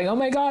go in going, oh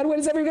my God, what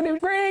is everyone going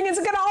to bring? Is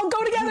it going to all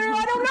go together?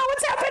 I don't know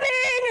what's happening.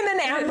 And then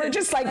Amber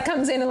just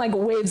comes in and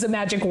waves a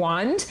magic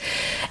wand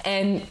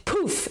and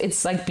poof,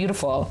 it's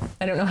beautiful.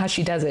 I don't know how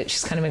she does it.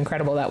 She's kind of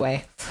incredible that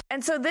way.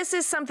 And so this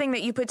is something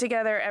that you put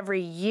together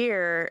every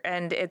year,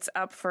 and it's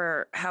up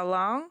for how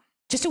long?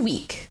 Just a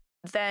week.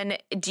 then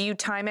do you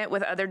time it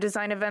with other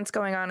design events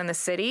going on in the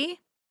city?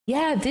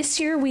 Yeah, this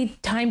year we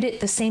timed it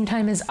the same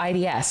time as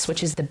IDS,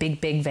 which is the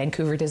big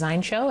Vancouver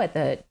design show at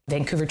the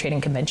Vancouver Trade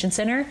and Convention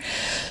Center.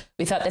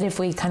 We thought that if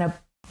we kind of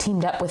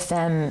teamed up with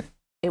them,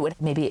 it would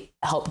maybe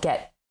help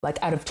get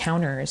like out of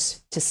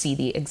towners to see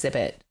the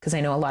exhibit. Because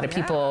I know a lot of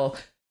people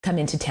come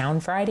into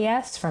town for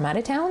IDS from out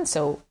of town.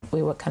 So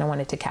we kind of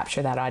wanted to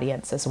capture that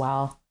audience as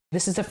well.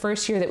 This is the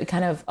first year that we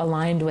kind of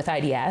aligned with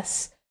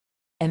IDS.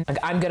 And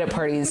I'm good at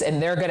parties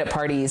and they're good at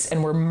parties,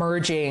 and we're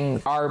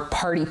merging our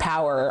party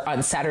power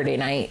on Saturday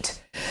night.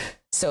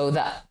 So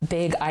the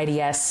big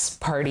IDS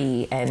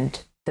party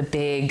and the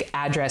big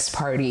address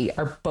party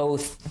are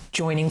both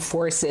joining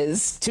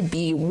forces to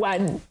be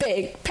one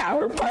big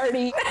power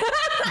party.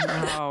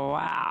 Oh,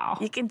 wow.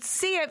 You can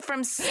see it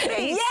from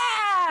space.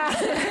 Yeah!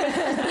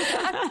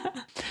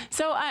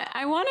 So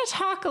I want to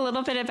talk a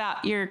little bit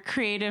about your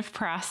creative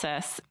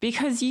process,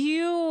 because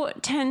you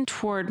tend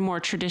toward more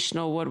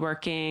traditional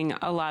woodworking,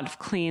 a lot of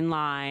clean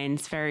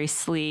lines, very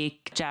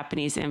sleek,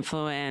 Japanese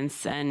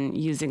influence, and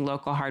using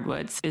local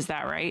hardwoods. Is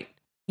that right?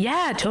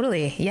 Yeah,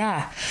 totally.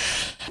 Yeah.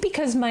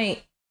 Because my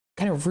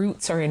kind of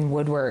roots are in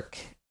woodwork,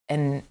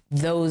 and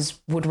those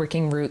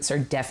woodworking roots are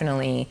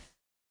definitely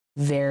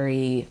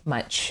very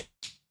much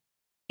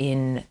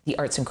in the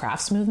arts and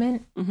crafts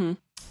movement. Mm-hmm.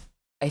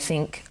 I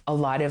think a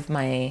lot of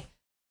my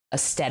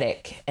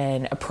aesthetic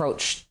and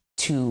approach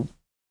to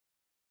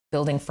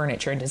building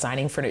furniture and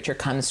designing furniture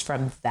comes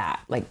from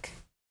that, like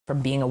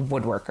from being a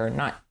woodworker,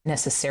 not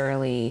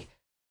necessarily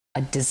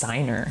a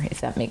designer, if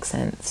that makes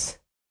sense.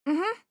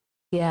 Mm-hmm.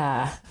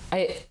 Yeah.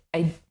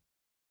 I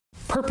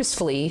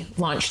purposefully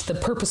launched the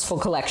Purposeful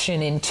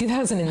collection in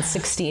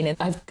 2016. And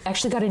I've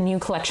actually got a new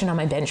collection on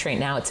my bench right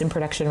now. It's in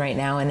production right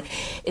now. And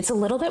it's a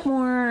little bit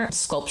more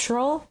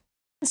sculptural.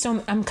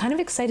 So I'm kind of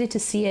excited to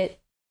see it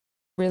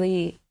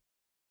really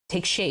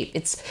take shape.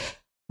 It's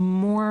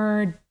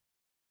more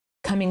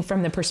coming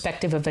from the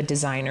perspective of a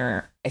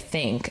designer, I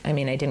think. I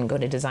mean, I didn't go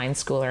to design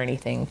school or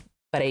anything,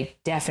 but I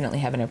definitely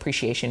have an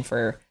appreciation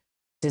for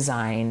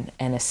design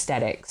and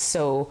aesthetics.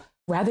 So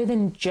rather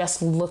than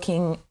just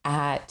looking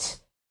at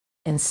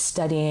and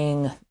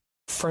studying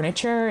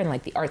furniture and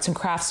like the arts and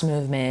crafts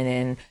movement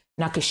and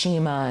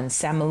Nakashima and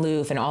Sam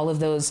Malouf and all of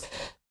those,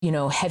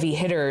 heavy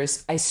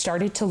hitters, I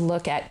started to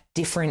look at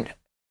different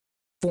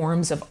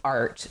forms of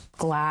art,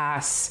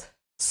 glass,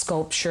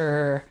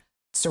 sculpture,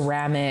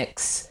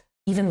 ceramics,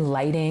 even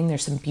lighting.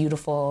 There's some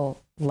beautiful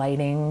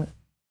lighting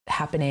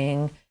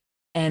happening.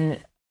 And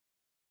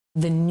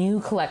the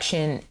new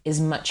collection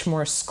is much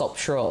more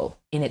sculptural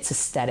in its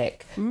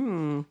aesthetic.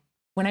 Mm.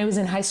 When I was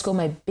in high school,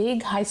 my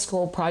big high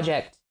school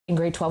project in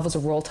grade 12 was a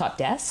roll top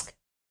desk.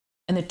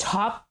 And the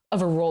top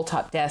of a roll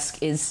top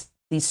desk is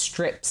these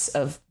strips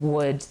of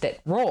wood that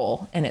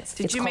roll. And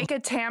Did you make a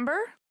timbre?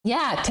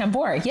 Yeah,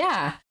 tambour.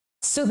 Yeah.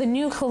 So the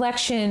new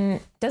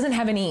collection doesn't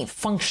have any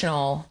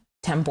functional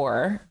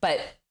tambour, but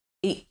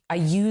I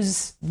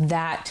use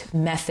that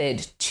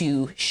method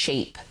to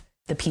shape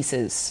the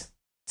pieces.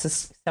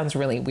 This sounds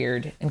really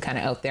weird and kind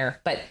of out there,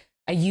 but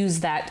I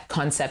use that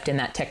concept and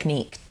that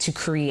technique to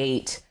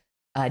create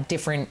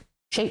different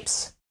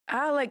shapes.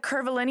 Like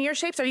curvilinear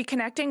shapes? Are you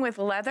connecting with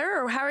leather,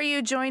 or how are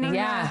you joining?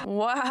 Yeah.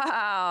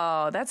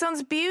 Wow. That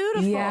sounds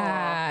beautiful.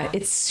 Yeah.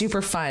 It's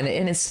super fun.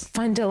 And it's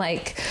fun to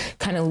like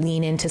kind of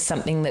lean into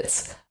something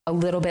that's a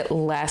little bit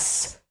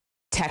less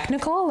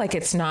technical. Like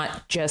it's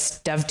not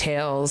just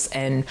dovetails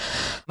and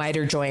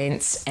miter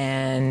joints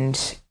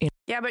and,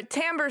 Yeah, but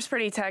timbre's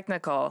pretty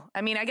technical.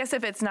 I mean, I guess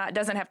if it's not,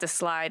 doesn't have to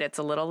slide, it's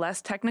a little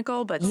less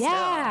technical, but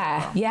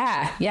yeah, still.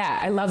 Yeah.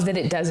 I love that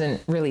it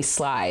doesn't really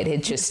slide.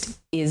 It just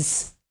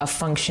is a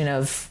function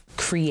of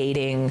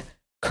creating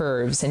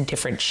curves and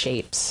different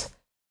shapes.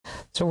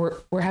 So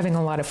we're having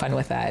a lot of fun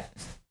with that.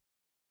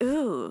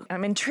 Ooh,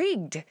 I'm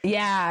intrigued.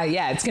 Yeah,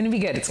 it's going to be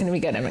good. It's going to be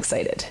good. I'm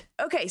excited.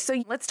 Okay,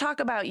 so let's talk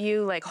about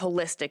you like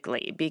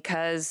holistically,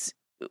 because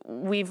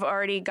we've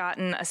already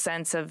gotten a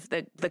sense of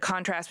the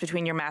contrast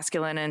between your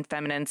masculine and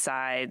feminine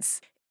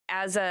sides.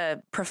 As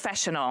a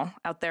professional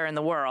out there in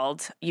the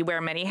world, you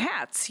wear many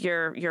hats.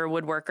 You're a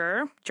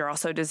woodworker. You're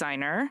also a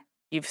designer.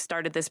 You've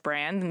started this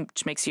brand,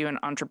 which makes you an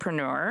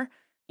entrepreneur.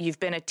 You've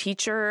been a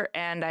teacher,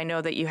 and I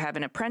know that you have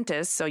an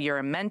apprentice, so you're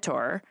a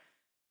mentor.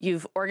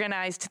 You've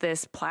organized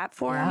this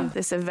platform,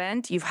 this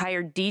event. You've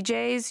hired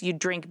DJs.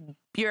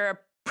 You're a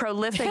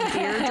prolific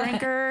beer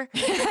drinker.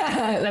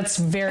 That's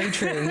very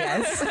true,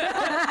 yes.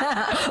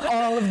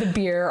 All of the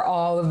beer,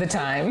 all of the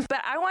time.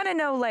 But I want to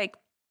know, like,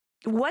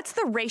 what's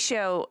the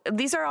ratio?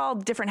 These are all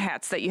different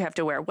hats that you have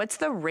to wear. What's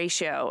the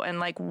ratio? And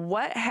like,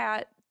 what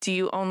hat do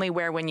you only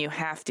wear when you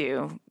have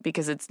to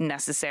because it's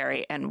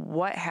necessary? And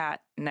what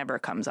hat never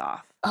comes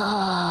off?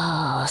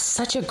 Oh,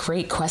 such a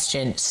great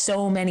question.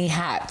 So many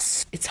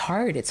hats. It's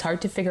hard. It's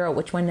hard to figure out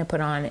which one to put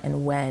on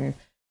and when.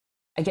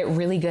 I get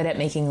really good at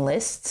making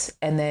lists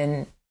and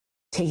then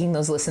taking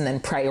those lists and then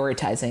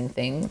prioritizing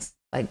things,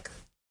 like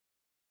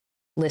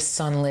lists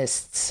on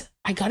lists.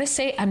 I gotta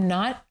say, I'm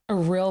not a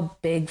real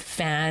big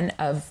fan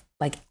of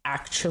like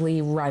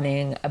actually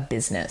running a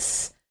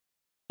business.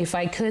 if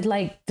I could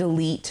like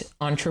delete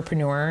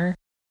entrepreneur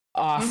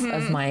off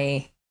of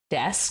my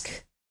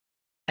desk,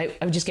 I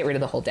would just get rid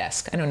of the whole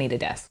desk. I don't need a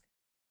desk.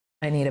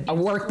 I need a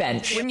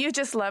workbench. Wouldn't you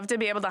just love to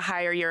be able to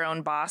hire your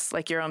own boss,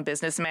 like your own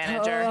business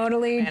manager?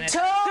 Totally.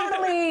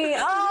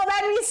 Oh,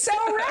 that'd be so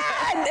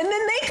rad. And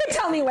then they could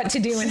tell me what to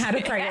do and how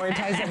to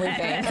prioritize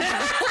everything.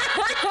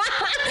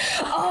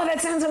 Oh,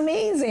 that sounds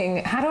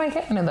amazing. How do I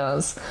get one of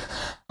those?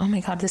 Oh my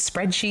God, the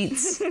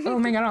spreadsheets. Oh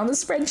my God, all the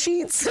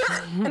spreadsheets.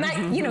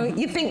 And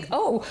you think,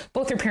 oh,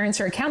 both their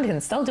parents are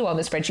accountants. They'll do all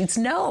the spreadsheets.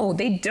 No,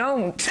 they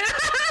don't.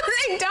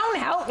 They don't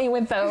help me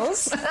with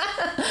those.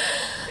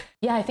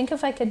 Yeah, I think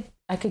if I could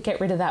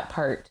get rid of that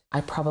part,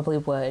 I probably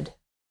would.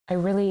 I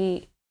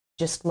really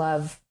just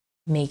love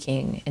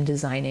making and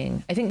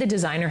designing. I think the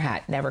designer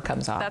hat never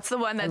comes off. That's the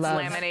one that's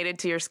laminated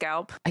to your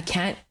scalp. I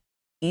can't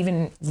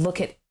even look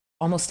at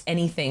almost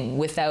anything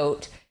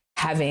without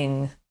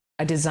having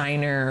a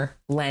designer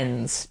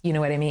lens. You know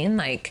what I mean?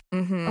 Like,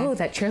 oh,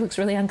 that chair looks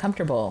really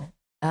uncomfortable.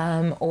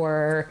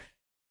 Or,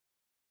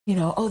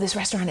 oh, this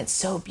restaurant, it's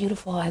so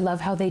beautiful. I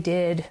love how they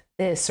did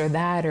this or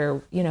that,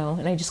 or,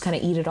 and I just kind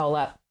of eat it all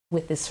up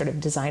with this sort of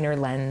designer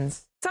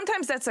lens.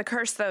 Sometimes that's a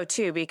curse, though,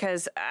 too,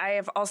 because I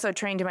have also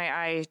trained my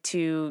eye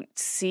to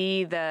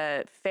see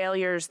the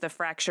failures, the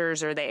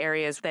fractures, or the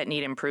areas that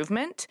need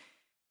improvement.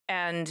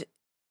 And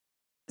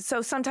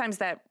so sometimes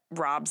that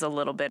robs a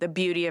little bit the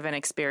beauty of an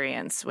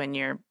experience when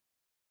you're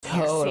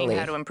seeing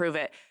how to improve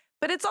it.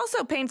 But it's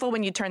also painful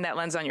when you turn that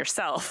lens on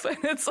yourself.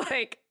 It's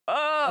like,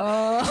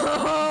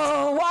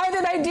 oh, why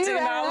did I do that? Do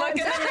not look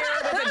in the mirror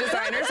with a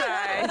designer's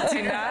eye.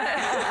 Do not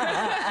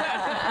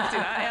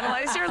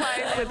analyze your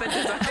life with a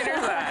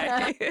designer's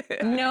eye.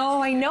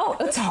 No, I know.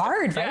 It's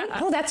hard, right? Yeah.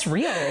 Oh, that's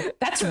real.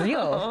 That's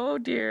real. Oh,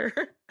 dear.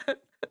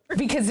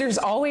 Because there's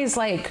always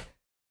like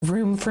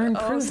room for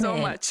improvement. Oh, so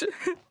much.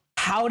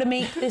 How to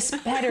make this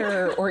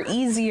better or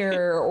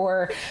easier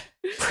or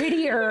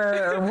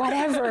prettier or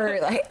whatever.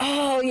 Like,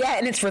 oh, yeah.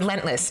 And it's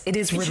relentless. It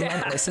is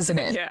relentless, isn't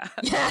it? Yeah.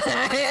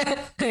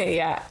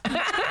 Yeah.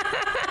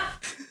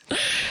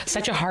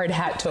 Such a hard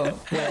hat to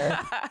wear.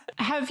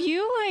 Have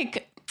you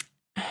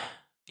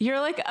you're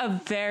like a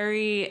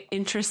very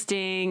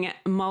interesting,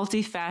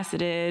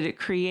 multifaceted,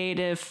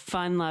 creative,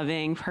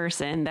 fun-loving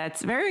person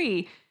that's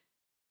very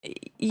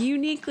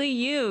uniquely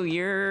you.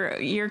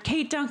 You're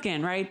Kate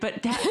Duncan, right?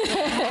 But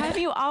have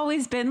you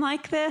always been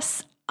like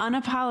this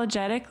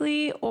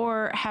unapologetically,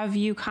 or have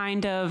you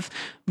kind of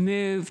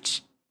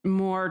moved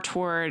more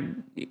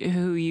toward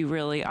who you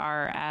really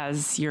are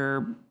as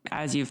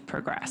you've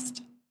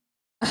progressed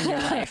in your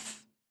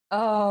life?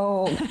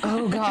 Oh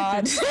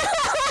God.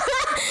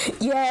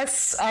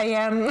 Yes, I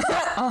am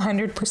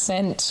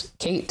 100%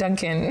 Kate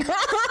Duncan,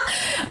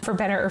 for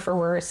better or for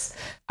worse.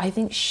 I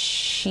think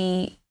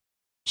she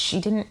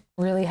didn't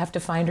really have to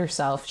find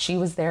herself. She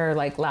was there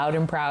like loud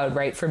and proud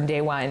right from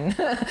day one.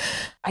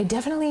 I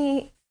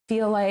definitely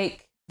feel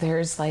like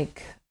there's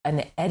like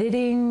an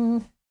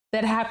editing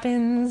that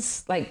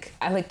happens. Like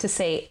I like to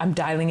say, I'm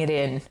dialing it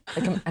in.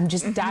 Like I'm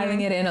just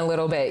dialing it in a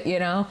little bit,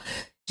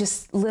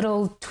 just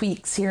little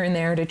tweaks here and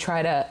there to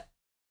try to,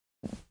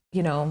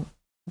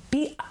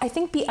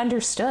 be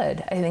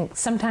understood. I think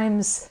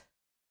sometimes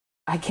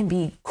I can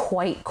be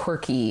quite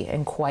quirky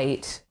and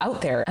quite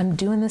out there. I'm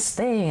doing this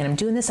thing and I'm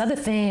doing this other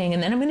thing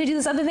and then I'm going to do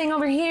this other thing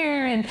over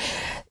here. And,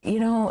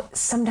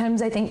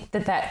 sometimes I think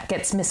that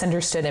gets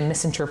misunderstood and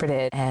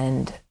misinterpreted,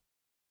 and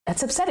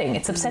that's upsetting.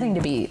 It's upsetting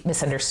to be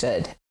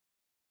misunderstood.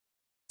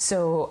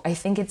 So I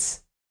think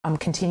I'm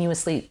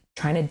continuously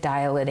trying to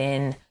dial it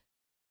in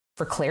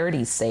for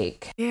clarity's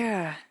sake.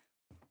 Yeah.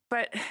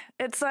 But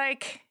it's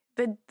like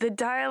the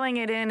dialing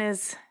it in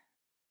is,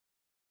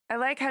 I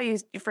like how you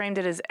framed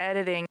it as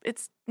editing.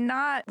 It's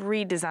not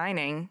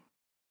redesigning.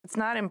 It's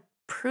not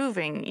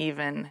improving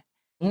even.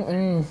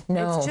 No.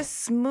 It's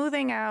just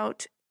smoothing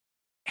out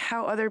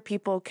how other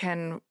people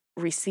can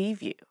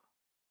receive you.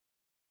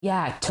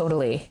 Yeah,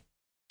 totally.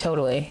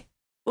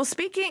 Well,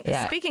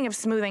 speaking of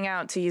smoothing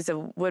out, to use a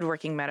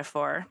woodworking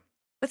metaphor,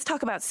 let's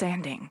talk about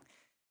sanding.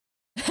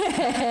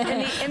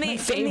 In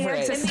the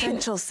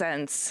existential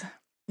sense.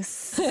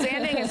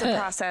 Sanding is a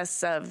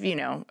process of,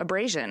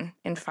 abrasion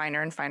in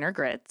finer and finer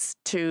grits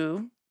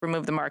to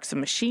remove the marks of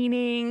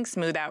machining,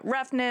 smooth out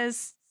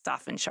roughness,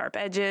 soften sharp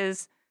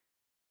edges.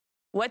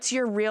 What's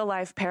your real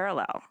life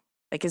parallel?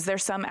 Like, is there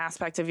some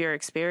aspect of your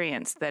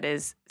experience that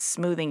is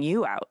smoothing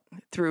you out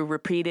through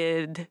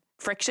repeated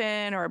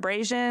friction or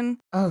abrasion?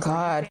 Oh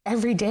God,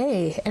 every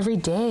day. I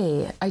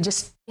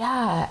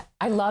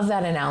love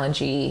that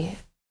analogy,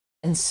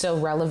 and so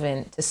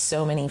relevant to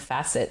so many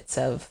facets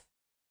of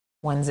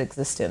one's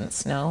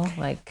existence, no?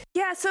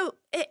 Yeah, so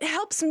it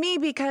helps me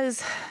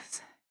because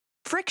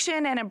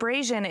friction and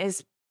abrasion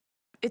it's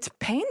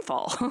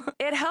painful.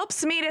 It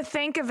helps me to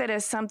think of it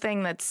as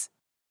something that's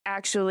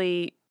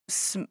actually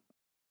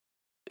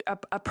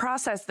a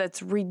process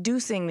that's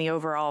reducing the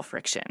overall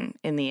friction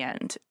in the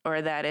end,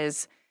 or that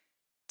is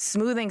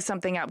smoothing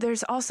something out.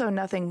 There's also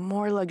nothing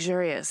more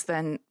luxurious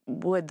than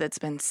wood that's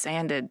been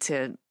sanded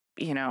to,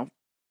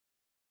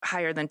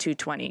 higher than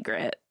 220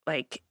 grit.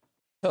 Like,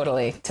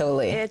 Totally.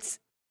 It's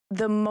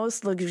the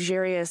most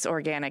luxurious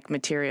organic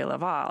material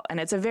of all. And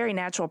it's a very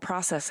natural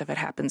process if it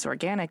happens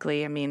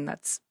organically. I mean,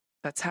 that's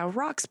how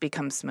rocks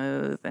become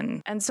smooth.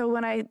 And so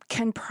when I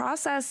can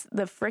process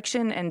the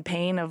friction and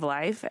pain of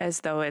life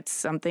as though it's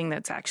something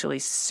that's actually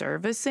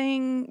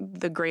servicing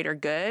the greater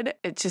good,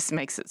 it just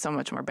makes it so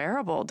much more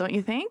bearable, don't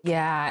you think?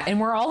 Yeah. And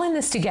we're all in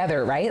this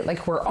together, right?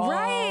 Like we're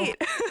all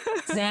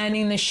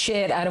sanding the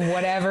shit out of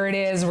whatever it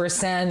is we're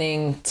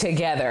sanding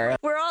together.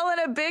 We're all in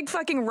a big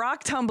fucking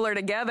rock tumbler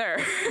together.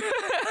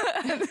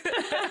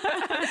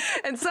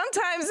 And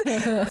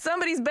sometimes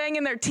somebody's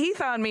banging their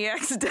teeth on me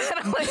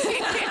accidentally.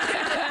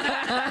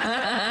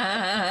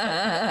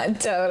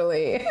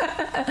 Totally.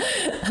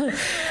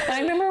 I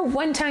remember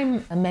one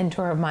time a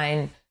mentor of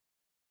mine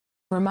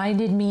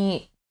reminded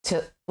me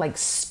to like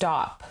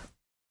stop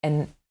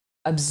and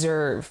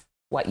observe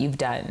what you've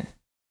done.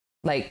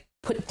 Like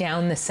put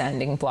down the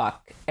sanding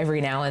block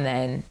every now and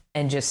then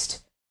and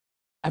just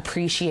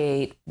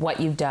appreciate what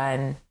you've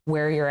done,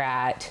 where you're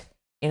at.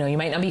 You know, you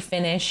might not be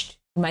finished,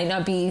 you might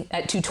not be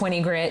at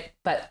 220 grit,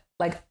 but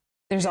like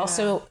there's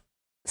also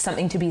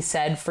something to be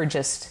said for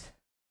just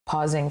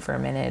pausing for a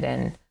minute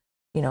and,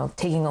 you know,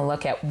 taking a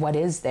look at what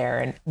is there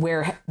and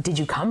where did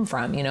you come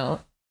from, you know?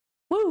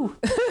 Woo!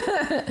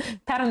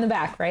 Pat on the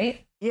back,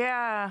 right?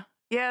 Yeah.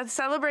 Yeah.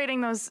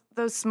 Celebrating those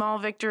small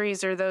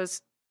victories or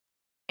those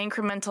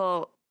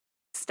incremental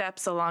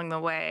steps along the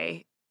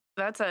way.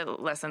 That's a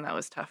lesson that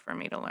was tough for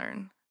me to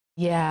learn.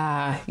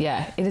 Yeah.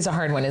 Yeah. It is a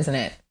hard one, isn't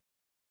it?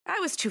 I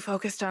was too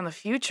focused on the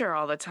future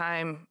all the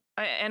time.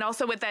 And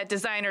also with that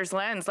designer's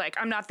lens, like,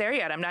 I'm not there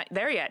yet. I'm not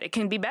there yet. It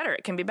can be better.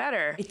 It can be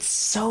better. It's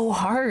so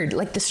hard.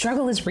 Like the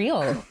struggle is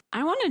real.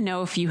 I want to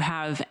know if you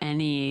have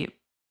any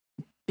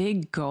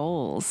big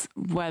goals,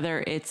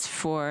 whether it's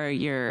for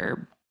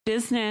your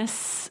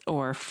business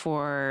or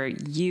for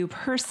you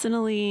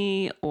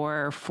personally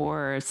or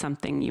for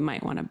something you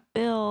might want to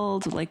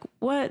build. Like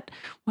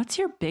what's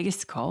your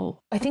biggest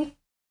goal? I think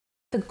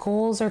the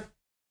goals are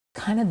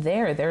kind of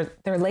there.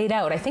 They're laid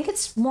out. I think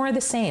it's more of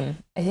the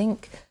same. I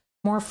think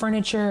more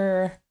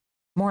furniture,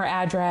 more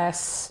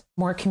address,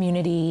 more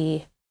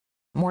community,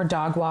 more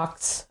dog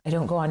walks. I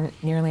don't go on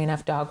nearly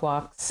enough dog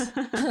walks.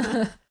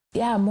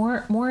 Yeah,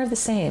 more of the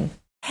same.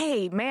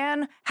 Hey,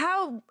 man,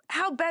 how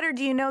better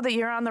do you know that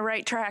you're on the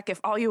right track if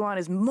all you want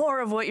is more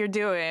of what you're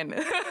doing?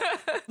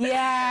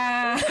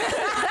 Yeah.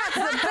 That's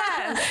the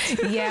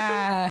best.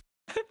 Yeah.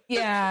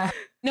 Yeah.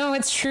 No,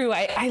 it's true.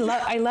 I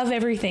love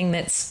everything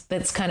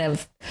that's kind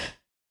of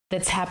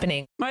that's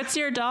happening. What's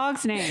your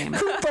dog's name?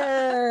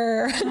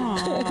 Cooper.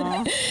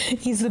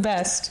 He's the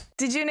best.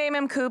 Did you name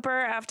him Cooper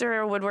after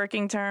a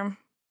woodworking term?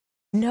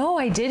 No,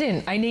 I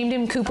didn't. I named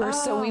him Cooper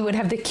so we would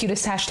have the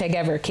cutest hashtag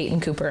ever, Kate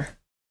and Cooper.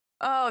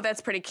 Oh, that's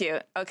pretty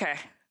cute. Okay.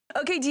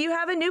 Okay, do you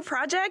have a new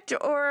project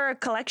or a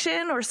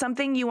collection or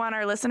something you want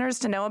our listeners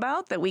to know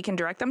about that we can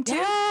direct them to?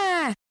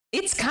 Yeah,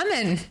 it's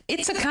coming.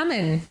 It's a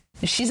coming.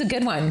 She's a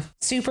good one.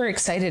 Super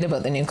excited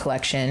about the new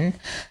collection.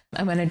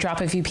 I'm going to drop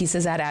a few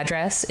pieces at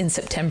Address in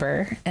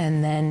September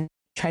and then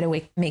try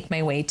to make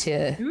my way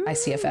to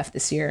ICFF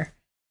this year.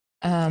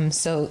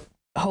 So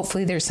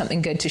hopefully there's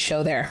something good to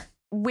show there.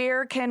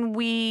 Where can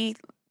we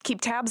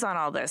keep tabs on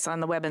all this on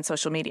the web and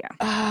social media?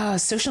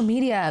 Social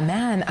media,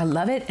 man, I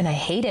love it and I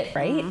hate it,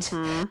 right?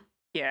 Mm-hmm.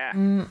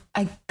 Yeah.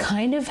 I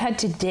kind of had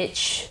to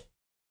ditch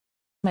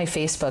my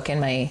Facebook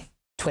and my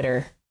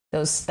Twitter.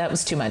 That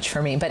was too much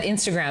for me, but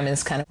Instagram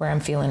is kind of where I'm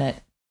feeling it.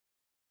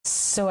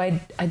 So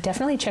I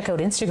definitely check out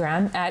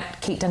Instagram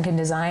at Kate Duncan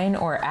Design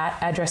or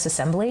at Address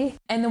Assembly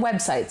and the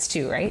websites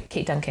too, right?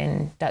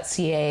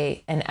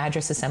 kateduncan.ca and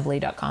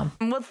addressassembly.com.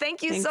 Well,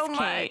 thank you so much.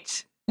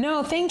 Kate.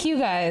 No, thank you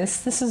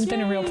guys. This has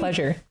been a real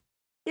pleasure.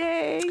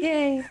 Yay.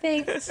 Yay.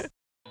 Thanks.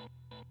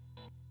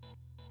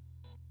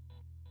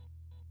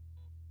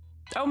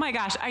 Oh my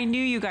gosh, I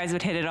knew you guys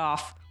would hit it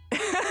off.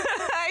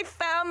 I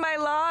found my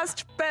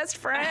lost best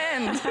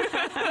friend.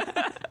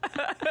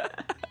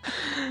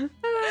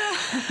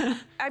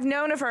 I've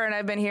known of her and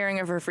I've been hearing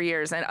of her for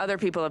years, and other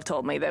people have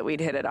told me that we'd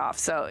hit it off.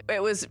 So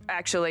it was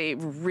actually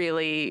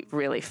really,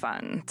 really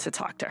fun to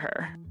talk to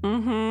her.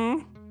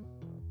 Mm-hmm.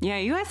 Yeah,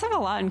 you guys have a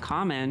lot in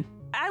common.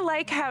 I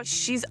like how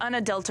she's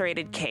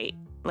unadulterated Kate.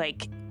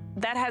 Like,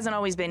 that hasn't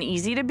always been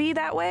easy to be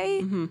that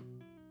way,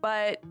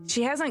 but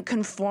she hasn't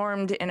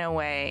conformed in a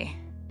way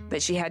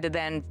that she had to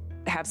then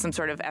have some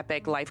sort of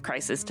epic life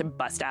crisis to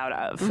bust out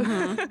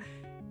of.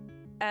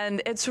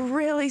 And it's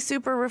really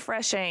super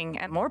refreshing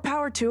and more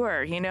power to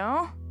her, you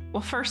know?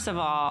 Well, first of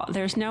all,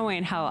 there's no way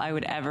in hell I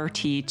would ever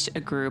teach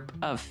a group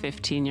of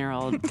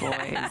 15-year-old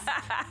boys,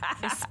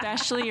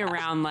 especially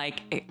around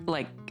like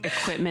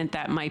equipment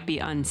that might be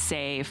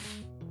unsafe.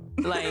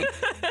 Like,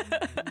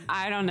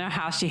 I don't know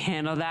how she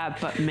handled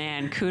that, but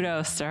man,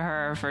 kudos to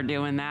her for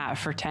doing that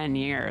for 10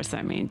 years.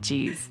 I mean,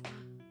 geez.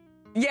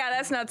 Yeah,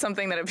 that's not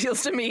something that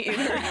appeals to me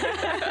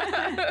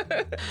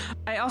either.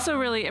 I also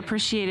really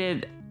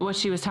appreciated what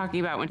she was talking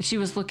about when she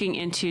was looking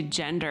into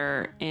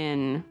gender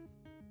in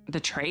the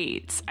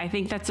trades. I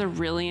think that's a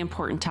really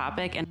important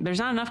topic, and there's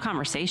not enough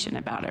conversation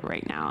about it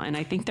right now. And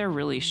I think there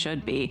really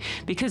should be,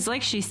 because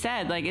like she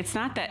said, like, it's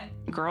not that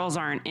girls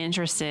aren't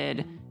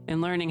interested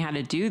in learning how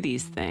to do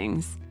these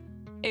things.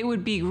 It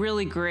would be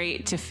really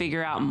great to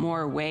figure out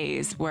more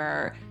ways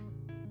where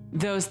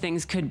those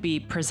things could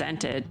be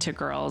presented to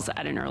girls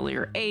at an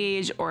earlier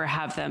age, or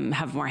have them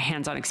have more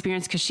hands-on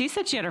experience. Because she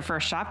said she had her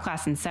first shop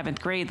class in 7th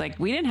grade. Like,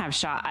 we didn't have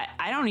shop.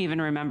 I don't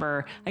even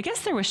remember. I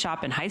guess there was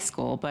shop in high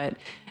school, but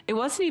it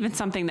wasn't even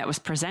something that was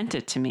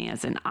presented to me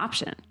as an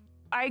option.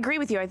 I agree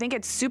with you. I think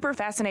it's super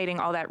fascinating,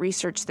 all that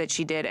research that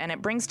she did, and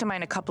it brings to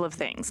mind a couple of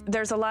things.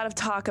 There's a lot of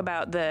talk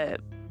about the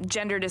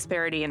gender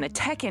disparity in the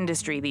tech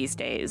industry these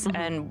days,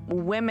 and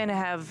women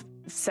have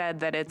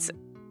said that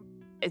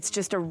it's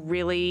just a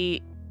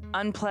really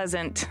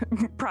unpleasant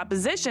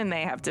proposition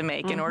they have to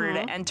make in order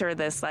to enter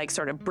this like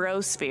sort of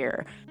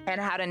brosphere,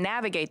 and how to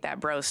navigate that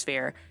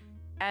brosphere.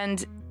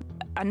 And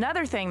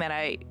another thing that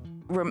I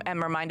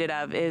am reminded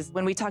of is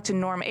when we talked to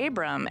Norm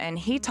Abram, and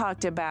he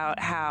talked about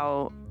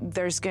how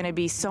there's going to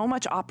be so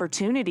much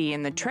opportunity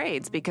in the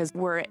trades because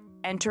we're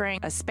entering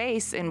a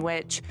space in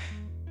which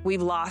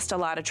we've lost a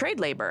lot of trade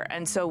labor.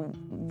 And so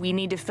we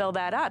need to fill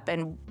that up,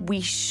 and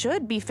we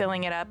should be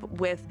filling it up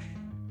with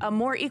a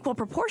more equal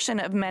proportion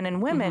of men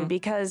and women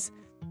because,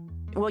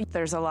 well,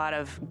 there's a lot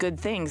of good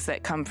things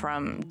that come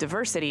from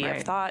diversity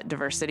of thought,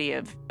 diversity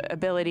of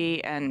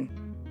ability, and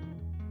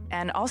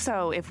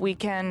also if we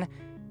can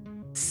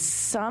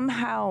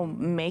somehow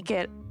make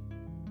it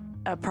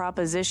a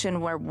proposition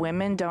where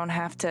women don't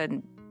have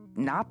to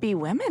not be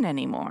women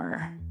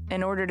anymore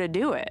in order to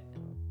do it.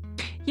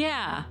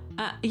 Yeah.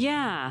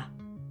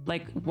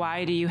 Like,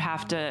 why do you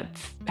have to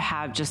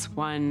have just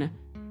one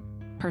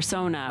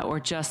persona, or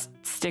just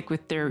stick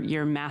with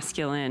your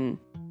masculine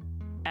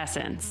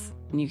essence,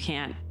 and you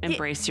can't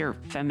embrace your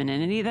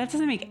femininity? That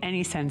doesn't make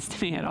any sense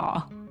to me at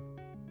all.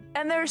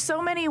 And there's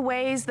so many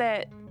ways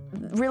that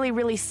really,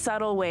 really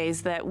subtle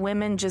ways that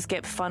women just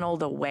get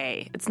funneled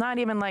away. It's not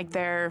even like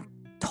they're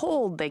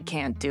told they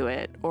can't do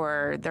it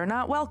or they're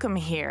not welcome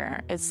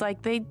here. It's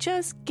like they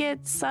just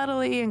get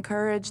subtly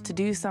encouraged to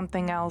do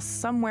something else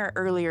somewhere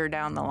earlier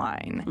down the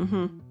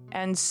line.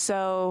 And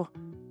so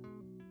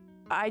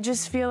I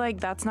just feel like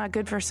that's not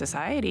good for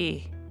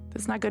society.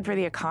 That's not good for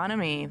the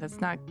economy.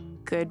 That's not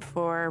good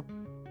for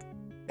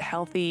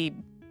healthy,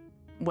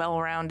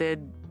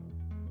 well-rounded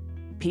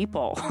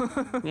people.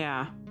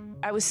 Yeah.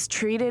 I was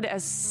treated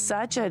as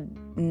such a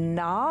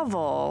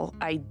novel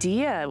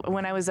idea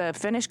when I was a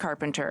finish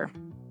carpenter.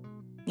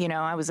 You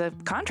know, I was a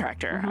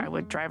contractor. I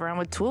would drive around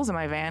with tools in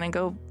my van and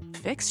go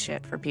fix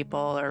shit for people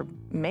or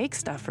make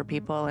stuff for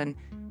people. And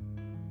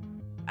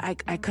I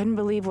couldn't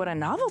believe what a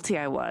novelty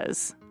I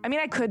was. I mean,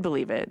 I could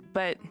believe it,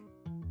 but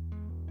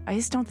I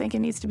just don't think it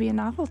needs to be a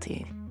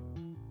novelty.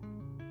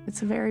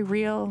 It's a very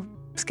real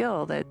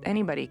skill that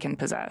anybody can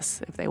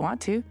possess if they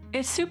want to.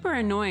 It's super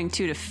annoying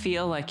too to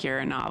feel like you're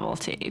a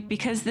novelty,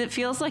 because it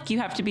feels like you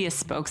have to be a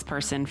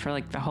spokesperson for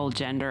like the whole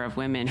gender of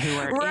women who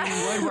are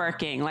in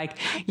woodworking. Like,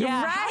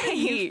 yeah,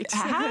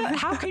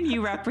 how can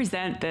you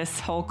represent this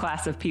whole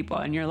class of people?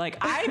 And you're like,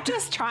 I'm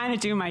just trying to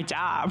do my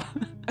job.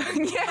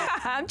 Yeah,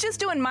 I'm just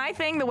doing my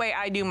thing the way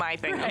I do my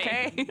thing,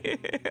 okay?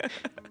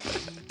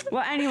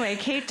 Well, anyway,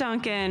 Kate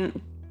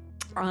Duncan,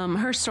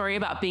 her story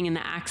about being in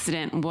the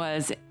accident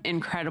was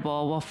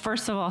incredible. Well,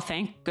 first of all,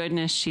 thank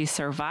goodness she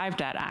survived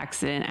that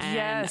accident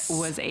and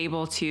was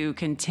able to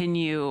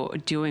continue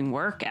doing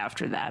work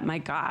after that. My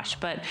gosh.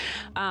 But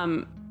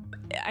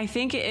I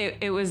think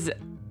it was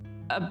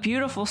a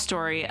beautiful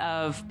story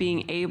of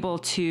being able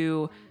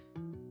to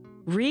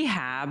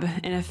rehab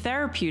in a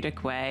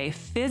therapeutic way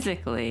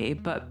physically,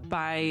 but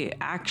by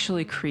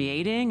actually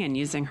creating and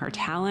using her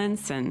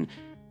talents and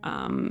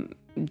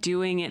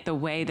doing it the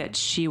way that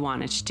she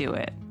wanted to do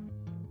it.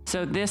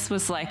 So this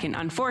was like an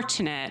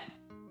unfortunate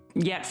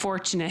yet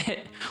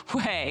fortunate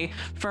way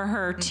for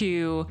her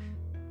to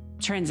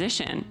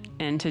transition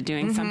into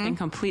doing something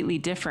completely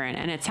different.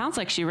 And it sounds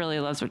like she really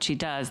loves what she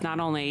does, not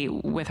only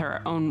with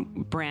her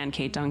own brand,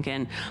 Kate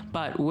Duncan,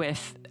 but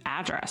with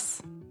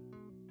Address,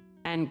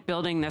 and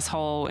building this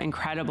whole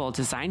incredible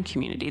design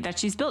community that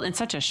she's built in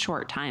such a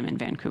short time in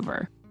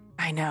Vancouver.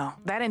 I know.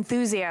 That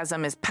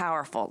enthusiasm is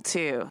powerful,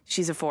 too.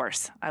 She's a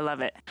force. I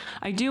love it.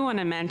 I do want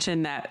to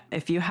mention that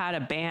if you had a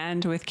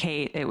band with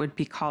Kate, it would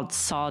be called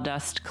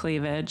Sawdust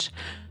Cleavage,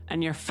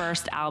 and your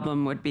first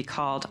album would be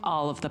called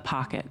All of the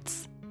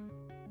Pockets.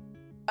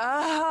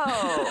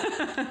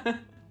 Oh!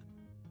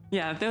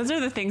 Yeah, those are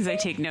the things I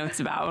take notes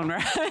about when we're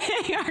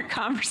having our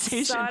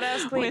conversation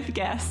with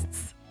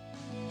guests.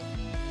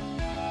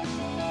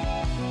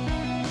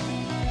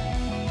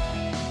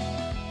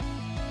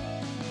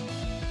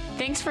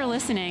 Thanks for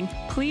listening.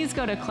 Please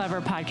go to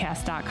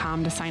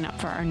cleverpodcast.com to sign up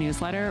for our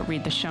newsletter,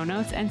 read the show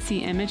notes, and see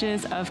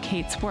images of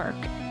Kate's work.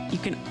 You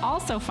can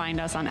also find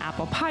us on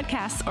Apple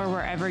Podcasts or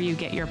wherever you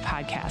get your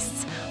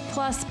podcasts.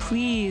 Plus,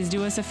 please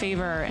do us a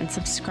favor and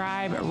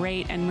subscribe,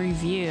 rate, and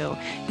review.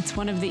 It's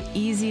one of the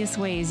easiest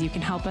ways you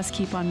can help us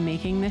keep on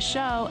making this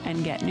show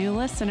and get new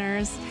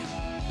listeners.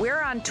 We're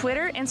on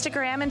Twitter,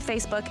 Instagram, and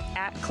Facebook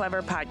at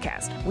Clever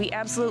Podcast. We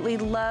absolutely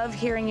love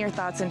hearing your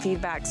thoughts and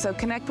feedback, so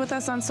connect with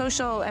us on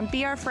social and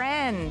be our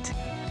friend.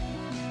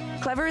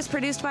 Clever is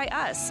produced by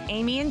us,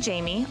 Amy and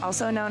Jamie,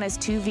 also known as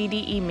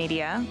 2VDE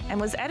Media, and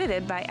was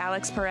edited by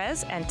Alex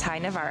Perez and Ty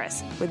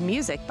Navarez, with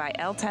music by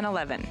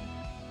L1011.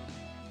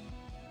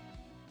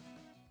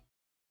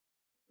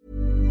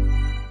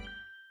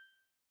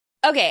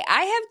 Okay,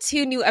 I have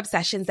two new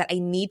obsessions that I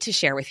need to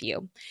share with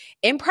you.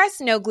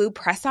 Impress No Glue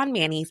Press-On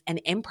Manis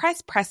and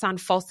Impress Press-On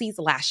Falsies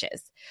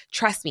Lashes.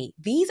 Trust me,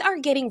 these are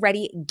getting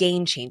ready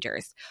game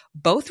changers.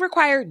 Both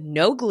require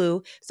no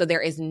glue, so there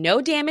is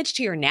no damage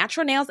to your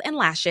natural nails and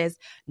lashes,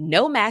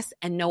 no mess,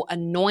 and no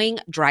annoying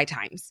dry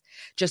times.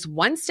 Just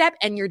one step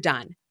and you're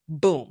done.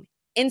 Boom.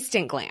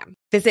 Instant glam.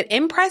 Visit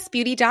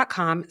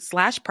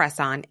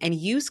impressbeauty.com/presson and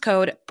use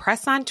code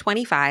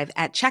PRESSON25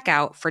 at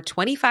checkout for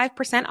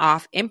 25%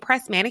 off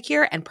Impress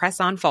Manicure and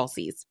Press-On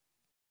Falsies.